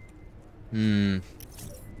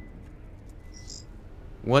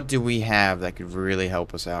 What do we have that could really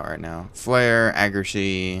help us out right now? Flare,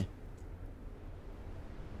 accuracy.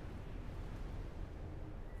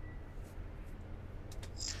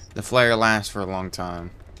 The flare lasts for a long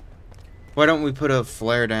time. Why don't we put a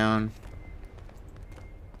flare down?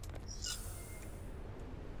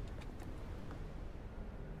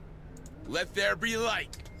 Let there be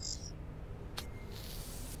light.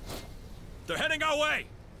 They're heading our way.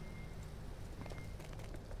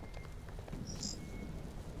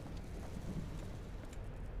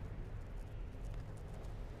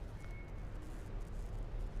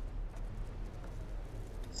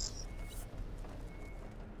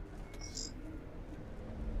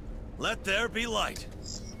 Let there be light.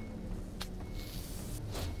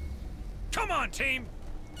 Come on, team.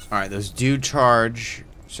 Alright, those do charge.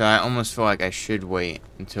 So I almost feel like I should wait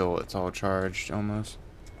until it's all charged, almost.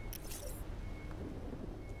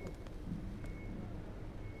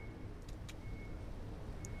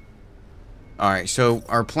 Alright, so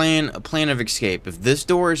our plan of escape. If this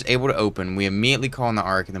door is able to open, we immediately call on the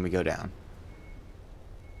Ark and then we go down.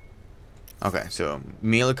 Okay, so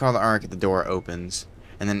immediately call the Ark if the door opens.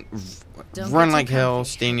 And then run like hell,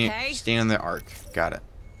 stay on the Ark. Got it.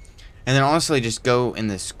 And then honestly, just go in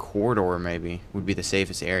this corridor maybe would be the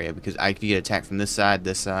safest area. Because I could get attacked from this side,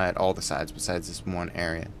 all the sides besides this one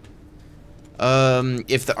area.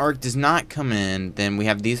 If the Ark does not come in, then we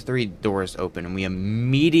have these 3 doors open, and we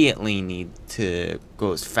immediately need to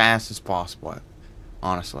go as fast as possible,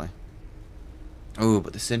 honestly. Oh,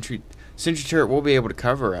 but the sentry turret will be able to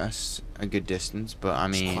cover us a good distance, but I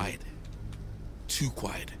mean... It's quiet. Too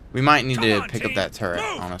quiet. We might need to pick up that turret,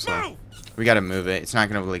 honestly. We gotta move it. It's not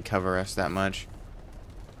gonna really cover us that much.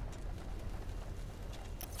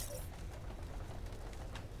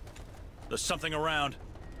 There's something around.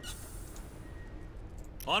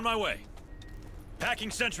 On my way.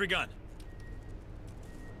 Packing sentry gun.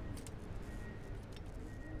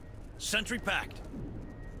 Sentry packed.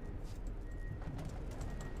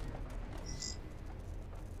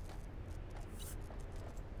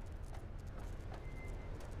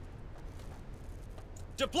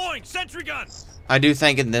 Deploying sentry gun. I do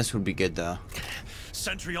think this would be good though.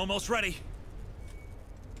 Sentry almost ready.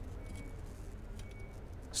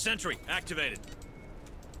 Sentry activated.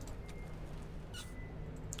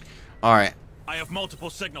 Alright. I have multiple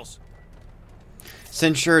signals.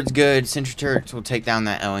 Sentry turret's good. Sentry turrets will take down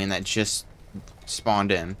that alien that just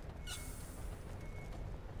spawned in.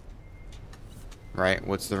 Right,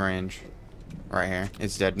 what's the range? Right here.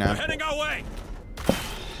 It's dead now. We're heading our way.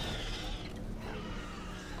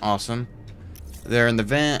 Awesome. They're in the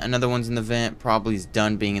vent. Another one's in the vent. Probably is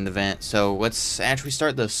done being in the vent. So let's actually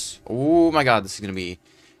start this. Oh my god, this is gonna be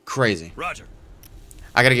crazy. Roger.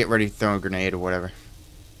 I gotta get ready to throw a grenade or whatever.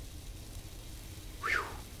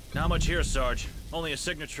 Not much here, Sarge. Only a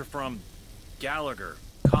signature from Gallagher,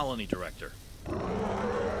 colony director.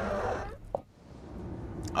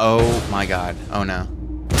 Oh my god. Oh no.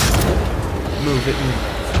 Move it. Move.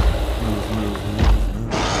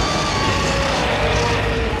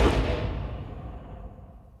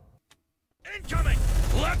 Incoming!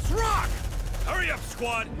 Let's rock! Hurry up,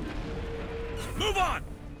 squad! Move on!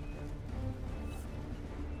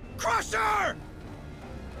 Crusher!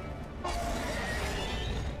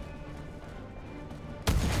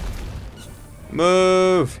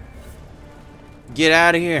 Move! Get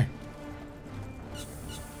out of here.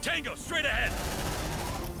 Tango, straight ahead!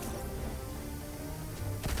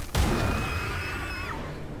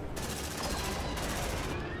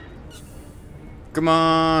 Come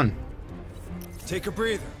on. Take a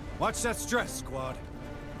breather. Watch that stress, squad.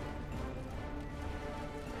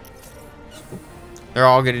 They're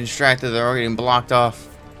all getting distracted. They're all getting blocked off.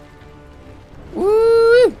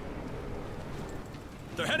 Woo!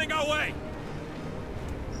 They're heading our way!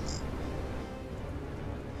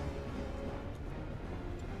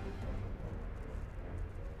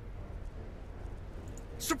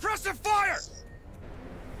 Suppressive fire!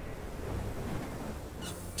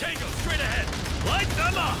 Tango, straight ahead! Light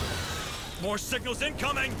them up! More signals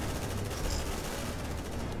incoming!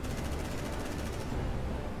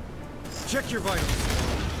 Check your vitals.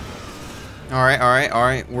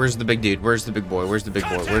 Alright. Where's the big dude? Where's the big boy? Where's the big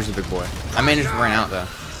boy? Where's the big boy? I managed to run out though.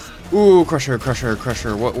 Ooh, crusher.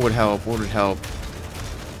 What would help? What would help?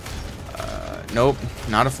 Nope.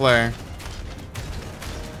 Not a flare.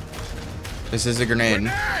 This is a grenade.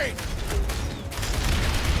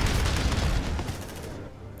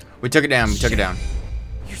 We took it down.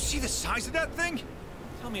 You see the size of that thing?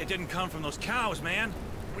 Tell me it didn't come from those cows, man.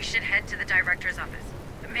 We should head to the director's office.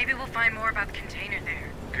 Maybe we'll find more about the container there.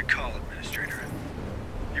 Good call, Administrator.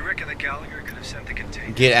 You reckon that Gallagher could have sent the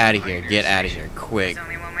container? Get out of here. Quick. There's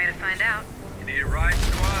only one way to find out. You need a ride,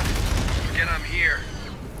 squad? Forget I'm here.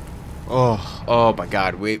 Oh my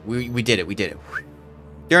god. We did it.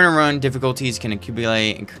 During a run, difficulties can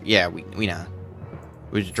accumulate. Yeah, we know.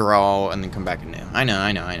 We withdraw and then come back anew. I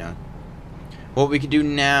know. What we could do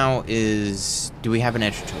now is... Do we have an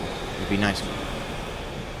edge tool? It'd be nice.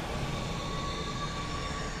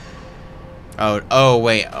 Oh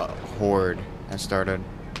wait. Horde. I started.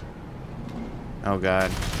 Oh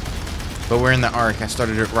god. But we're in the Ark. I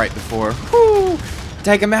started it right before. Woo!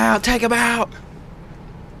 Take him out! Thank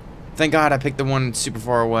god I picked the one super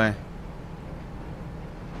far away.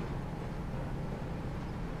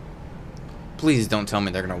 Please don't tell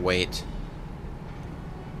me they're gonna wait.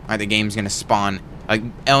 Like the game's gonna spawn. Like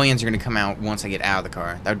aliens are gonna come out once I get out of the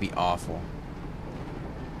car. That would be awful.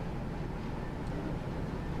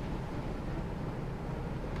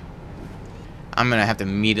 I'm gonna have to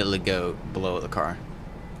immediately go below the car.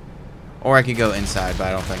 Or I could go inside, but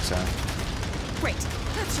I don't think so. Great.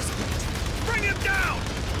 That's just great. Bring him down!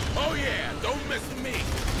 Oh yeah, don't miss me.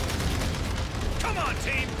 Come on,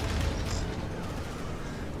 team!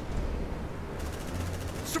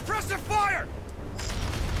 Suppressive fire!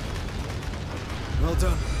 Well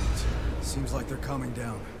done. Seems like they're calming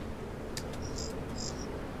down.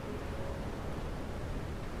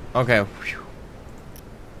 Okay.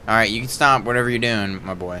 Alright, you can stop whatever you're doing,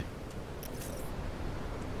 my boy.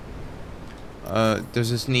 Does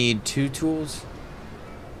this need 2 tools?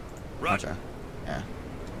 Roger. Okay. Yeah.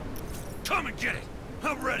 Come and get it.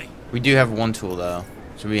 I'm ready. We do have 1 tool, though.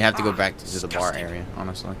 So we have to go back to the bar disgusting. area,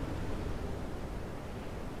 honestly.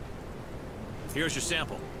 Here's your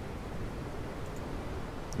sample.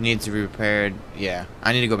 Needs to be repaired. Yeah.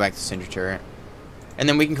 I need to go back to Cinder Turret. And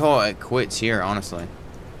then we can call it quits here, honestly.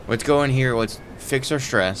 Let's go in here. Let's fix our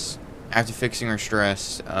stress. After fixing our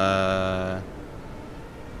stress, I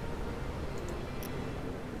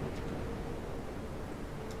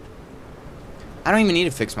don't even need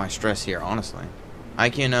to fix my stress here, honestly. I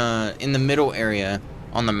can, in the middle area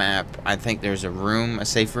on the map, I think there's a room, a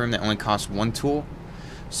safe room that only costs 1 tool.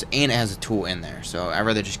 So, and it has a tool in there. So I'd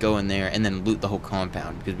rather just go in there and then loot the whole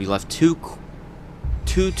compound. Because we left two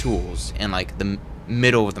tools in, like, the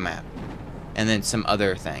middle of the map. And then some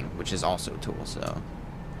other thing, which is also a tool. So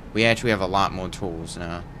we actually have a lot more tools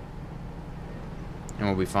now. And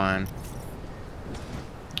we'll be fine.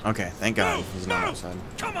 Okay, thank God he's not outside.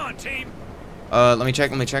 Come on, team. Let me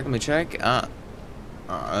check. Can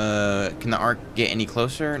the arc get any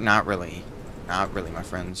closer? Not really. Not really, my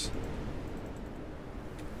friends.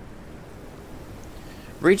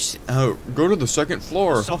 Reach. Go to the 2nd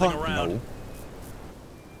floor. Something around. No.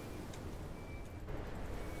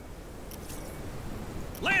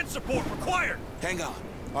 Land support required. Hang on.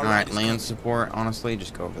 All right, land support. Honestly,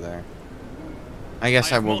 just go over there. I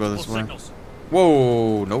guess I will go this way. Signals.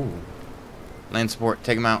 Whoa, no. Land support.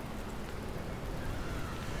 Take him out.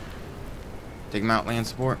 Take him out, land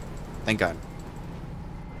support. Thank God.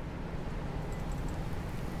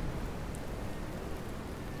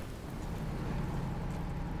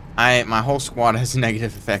 My whole squad has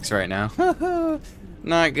negative effects right now.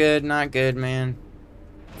 Not good, man.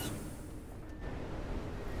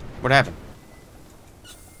 What happened?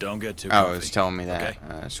 Don't get too Oh, comfy. it's telling me that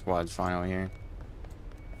Okay. squad's final here.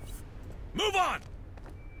 Move on.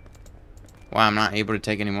 Wow, I'm not able to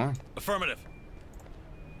take any more. Affirmative.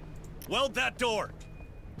 Weld that door.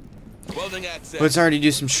 Welding access. Let's already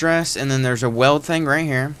do some stress, and then there's a weld thing right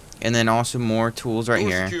here, and then also more tools right Door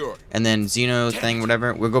here, secure. and then Xeno thing,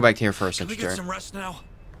 whatever. We'll go back here first. Can we get some rest now?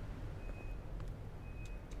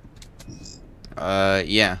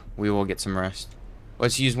 Yeah, we will get some rest.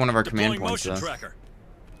 Let's use one of our command Deploying points, motion though. tracker.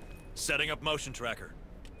 Setting up motion tracker.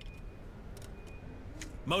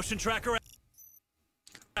 Motion tracker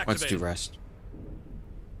activated. Let's do rest.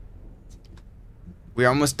 We're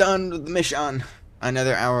almost done with the mission.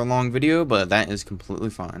 Another hour-long video, but that is completely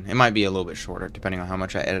fine. It might be a little bit shorter, depending on how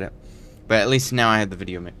much I edit it. But at least now I have the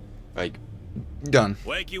video, like, done.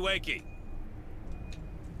 Wakey, wakey.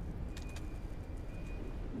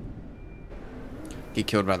 Get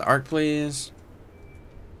killed by the arc, please.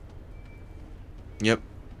 Yep.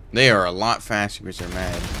 They are a lot faster because they're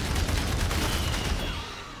mad.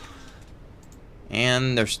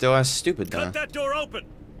 And they're still as stupid, though. Cut that door open.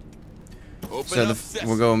 Open So up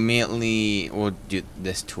we'll go immediately. We'll do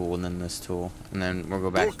this tool and then this tool, and then we'll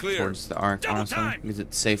go back Door clear. towards the arc. Double Honestly, time. because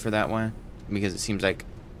it's safer that way. Because it seems like.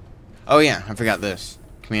 Oh yeah, I forgot this.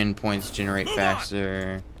 Command points generate Move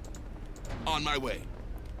faster, on my way.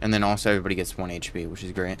 and then also everybody gets 1 HP, which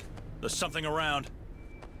is great. There's something around.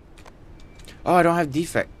 Oh, I don't have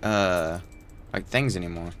defect like things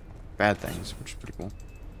anymore. Bad things, which is pretty cool.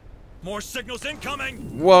 More signals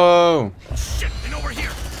incoming. Whoa! Shit, and over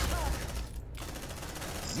here.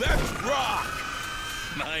 Let's rock.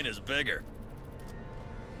 Mine is bigger.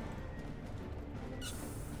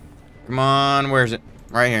 Come on, where's it?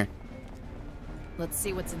 Right here. Let's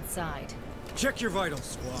see what's inside. Check your vitals,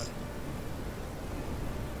 squad.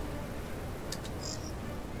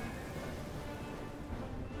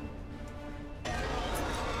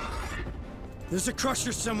 There's a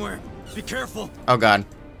crusher somewhere. Be careful. Oh God.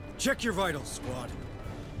 Check your vitals, squad.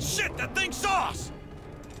 Shit, that thing saw us.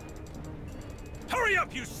 Hurry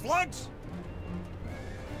up, you slugs.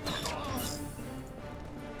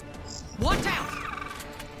 Watch out!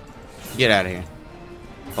 Get out of here.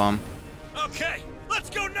 Bum. Okay, let's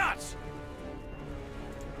go nuts.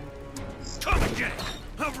 Come and get it.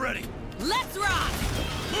 I'm ready. Let's rock!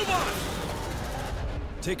 Move on.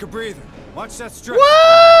 Take a breather. Watch that stretch.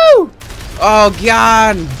 Woo! Oh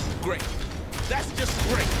God. Great. That's just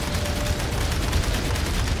great.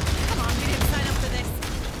 Come on, we didn't sign up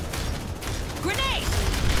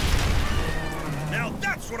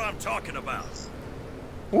talking about.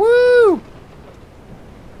 Woo!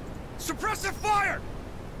 Suppressive fire!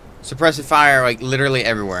 Suppressive fire, like, literally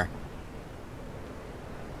everywhere.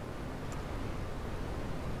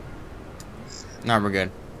 Nah, we're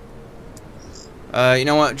good. You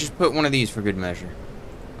know what? Just put one of these for good measure.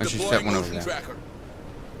 Let's just set one over there. Tracker.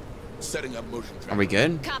 Setting up motion tracker. Are we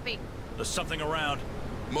good? Copy. There's something around.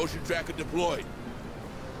 Motion tracker deployed.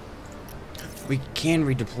 We can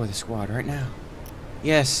redeploy the squad right now.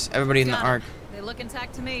 Yes, everybody in the Got 'em. arc. They look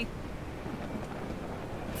intact to me.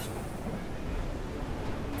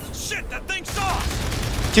 Shit, that thing's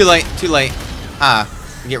off! Too late, too late. Ah,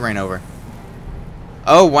 get ran over.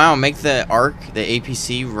 Oh, wow, make the arc, the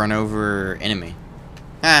APC, run over enemy.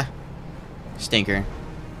 Ah, stinker.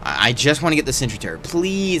 I just want to get the sentry turret.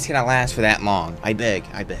 Please, can I last for that long? I beg,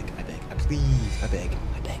 I beg, I beg. Please, I beg,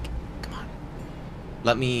 I beg. Come on.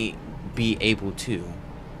 Let me be able to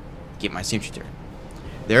get my sentry turret.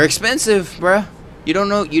 They're expensive, bruh. You don't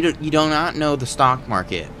know, you do not know the stock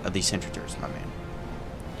market of these sentry turrets, my man.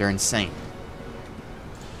 They're insane.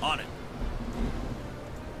 On it.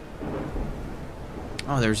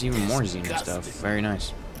 Oh, there's even more Xeno stuff. Very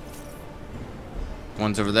nice.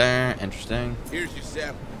 One's over there. Interesting. Here's your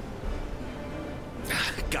sample.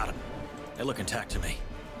 Got him. They look intact to me.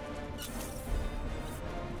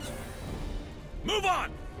 Move on!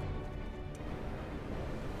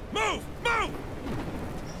 Move! Move!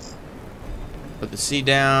 Put the C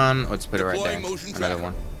down. Let's put it right there. Deploying motion Another tracker.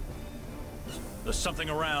 one. There's something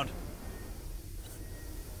around.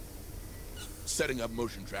 Setting up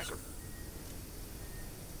motion tracker.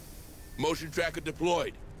 Motion tracker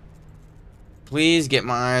deployed. Please get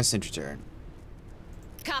my sentry turret.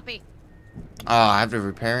 Copy. Oh, I have to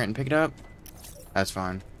repair it and pick it up? That's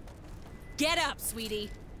fine. Get up, sweetie.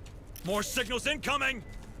 More signals incoming!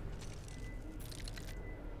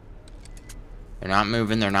 They're not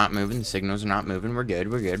moving. They're not moving. The signals are not moving. We're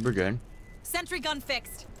good. We're good. We're good. Sentry gun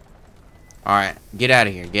fixed. Alright, get out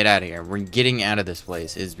of here. Get out of here. We're getting out of this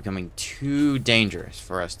place. It is becoming too dangerous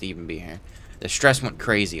for us to even be here. The stress went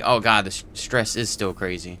crazy. Oh god, the stress is still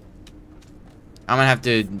crazy. I'm gonna have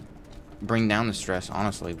to bring down the stress,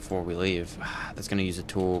 honestly, before we leave. That's gonna use a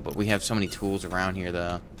tool, but we have so many tools around here,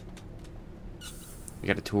 though. We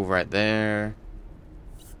got a tool right there.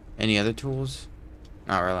 Any other tools?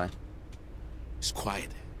 Not really. It's quiet.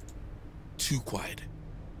 Too quiet.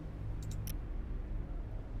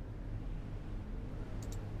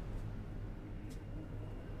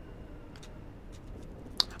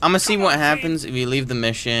 I'm gonna see what happens if you leave the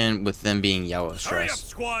mission with them being yellow Hurry up, stress.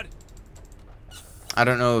 squad! I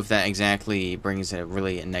don't know if that exactly brings a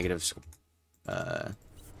really negative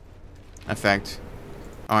effect.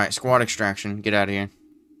 Alright, squad extraction. Get out of here.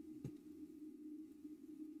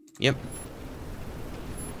 Yep.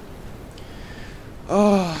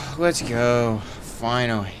 Oh, let's go.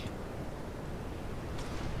 Finally.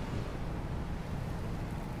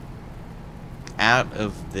 Out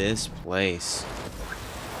of this place.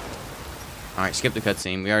 Alright, skip the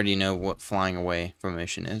cutscene. We already know what flying away from a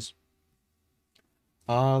mission is.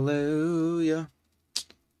 Hallelujah.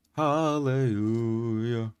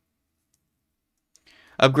 Hallelujah.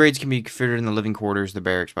 Upgrades can be configured in the living quarters of the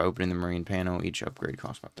barracks by opening the marine panel. Each upgrade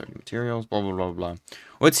costs about 30 materials. Blah, blah, blah, blah.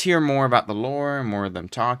 Let's hear more about the lore, more of them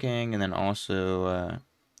talking, and then also,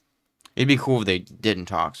 it'd be cool if they didn't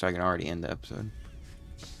talk, so I can already end the episode.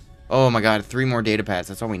 Oh my god, 3 more data pads.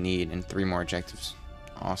 That's all we need, and 3 more objectives.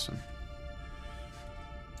 Awesome.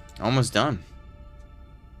 Almost done.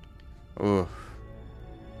 Oh.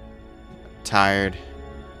 Tired.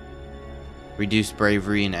 Reduced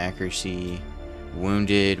bravery and accuracy.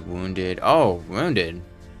 Wounded, wounded. Oh, wounded.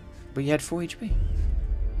 But you had full HP.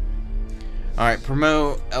 Alright,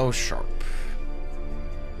 promote L Sharp.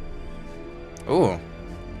 Oh.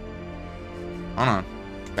 Hold on.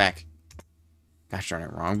 Back. Gosh darn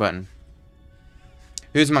it, wrong button.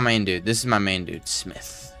 Who's my main dude? This is my main dude,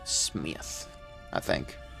 Smith. Smith, I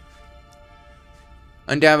think.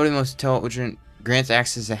 Undoubtedly most intelligent. Grants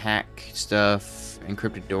access to hack stuff.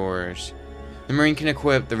 Encrypted doors. The Marine can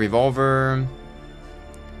equip the revolver.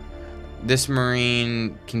 This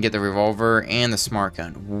Marine can get the revolver and the smart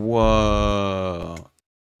gun. Whoa.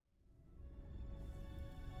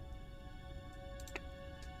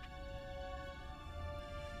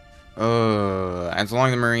 As long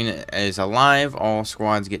as the Marine is alive, all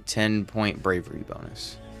squads get 10-point bravery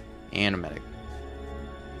bonus. And a medic.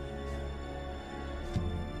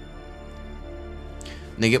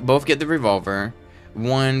 They both get the revolver.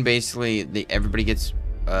 One basically, everybody gets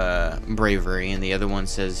bravery, and the other one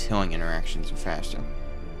says healing interactions are faster.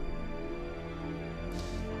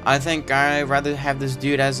 I think I'd rather have this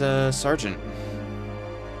dude as a sergeant.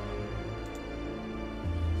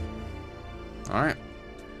 Alright.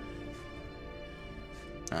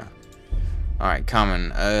 Alright,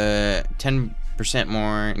 common. 10%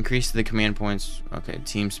 more. Increase the command points. Okay,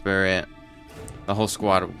 team spirit. The whole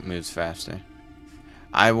squad moves faster.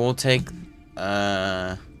 I will take,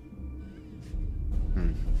 I'm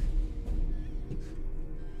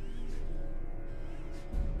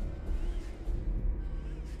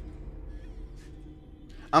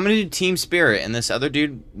gonna do team spirit, and this other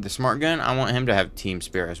dude, the smart gun, I want him to have team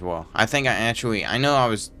spirit as well. I think I know I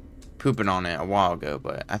was pooping on it a while ago,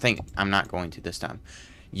 but I think I'm not going to this time.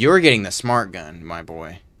 You're getting the smart gun, my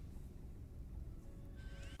boy.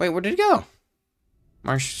 Wait, where did it go?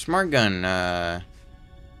 My smart gun, my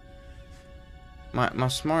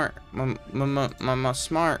smart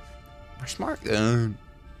gun.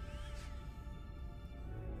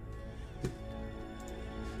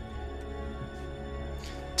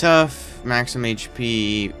 Tough, maximum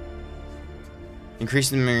HP, increase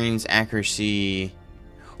the Marines' accuracy.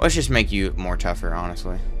 Let's just make you more tougher,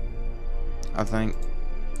 honestly. I think.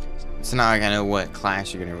 It's not like I know what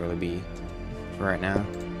class you're gonna really be right now.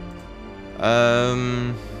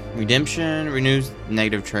 Redemption, renews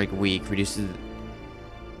negative trait weak, reduces.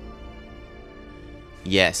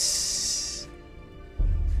 Yes.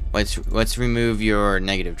 Let's remove your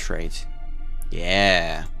negative trait.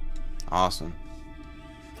 Yeah. Awesome.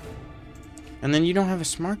 And then you don't have a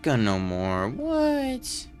smart gun no more.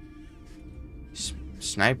 What?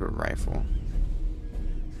 Sniper rifle.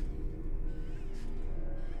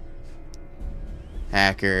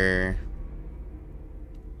 Hacker.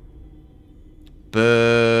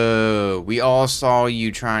 Boo. We all saw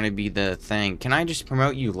you trying to be the thing. Can I just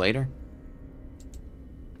promote you later?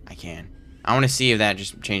 I can. I want to see if that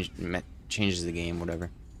just changes the game,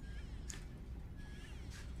 whatever.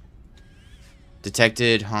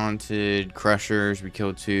 Detected, haunted, crushers, we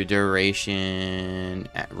killed 2, duration,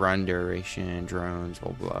 run duration, drones,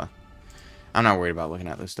 blah blah. I'm not worried about looking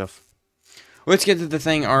at this stuff. Let's get to the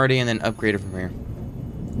thing already and then upgrade it from here.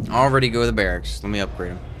 Already go to the barracks. Let me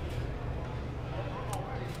upgrade them.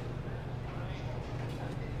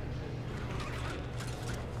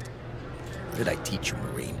 What did I teach you,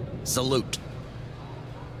 Marine? Salute.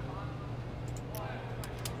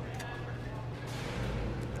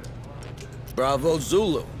 Bravo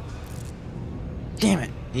Zulu. Damn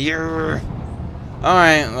it. Yeah.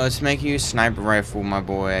 Alright, let's make you a sniper rifle, my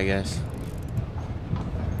boy, I guess.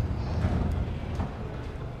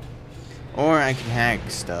 Or I can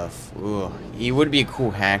hack stuff. Ooh, he would be a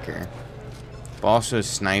cool hacker. But also a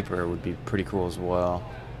sniper would be pretty cool as well.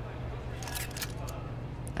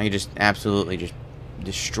 I could just absolutely just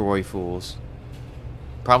destroy fools.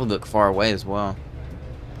 Probably look far away as well.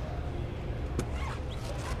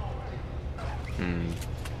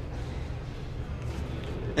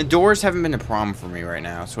 And doors haven't been a problem for me right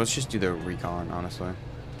now, so let's just do the recon, honestly.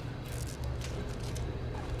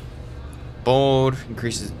 Bold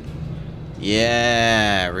increases.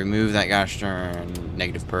 Yeah, remove that gosh darn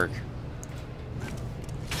negative perk.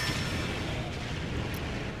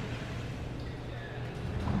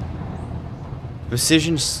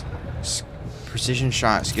 Precision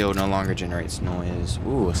shot skill no longer generates noise.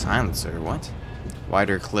 Ooh, a silencer. What?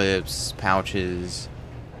 Wider clips, pouches,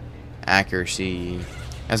 accuracy.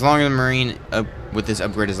 As long as the Marine with this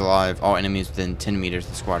upgrade is alive, all enemies within 10 meters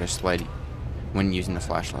of the squad are splayed when using the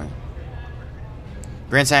flashlight.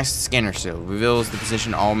 Grants access to scanner seal. Reveals the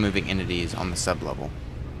position of all moving entities on the sub-level.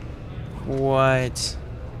 What?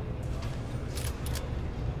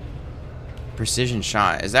 Precision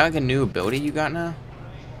shot. Is that like a new ability you got now?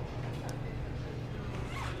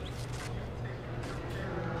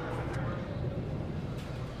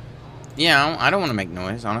 Yeah, I don't want to make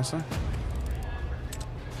noise, honestly.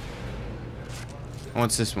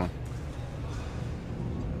 What's this one?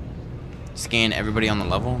 Scan everybody on the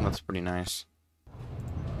level? That's pretty nice.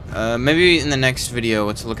 Maybe in the next video,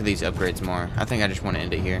 let's look at these upgrades more. I think I just want to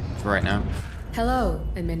end it here for right now. Hello,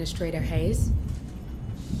 Administrator Hayes.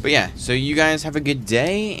 But yeah, so you guys have a good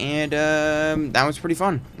day, and that was pretty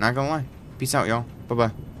fun. Not gonna lie. Peace out, y'all.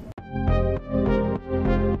 Bye-bye.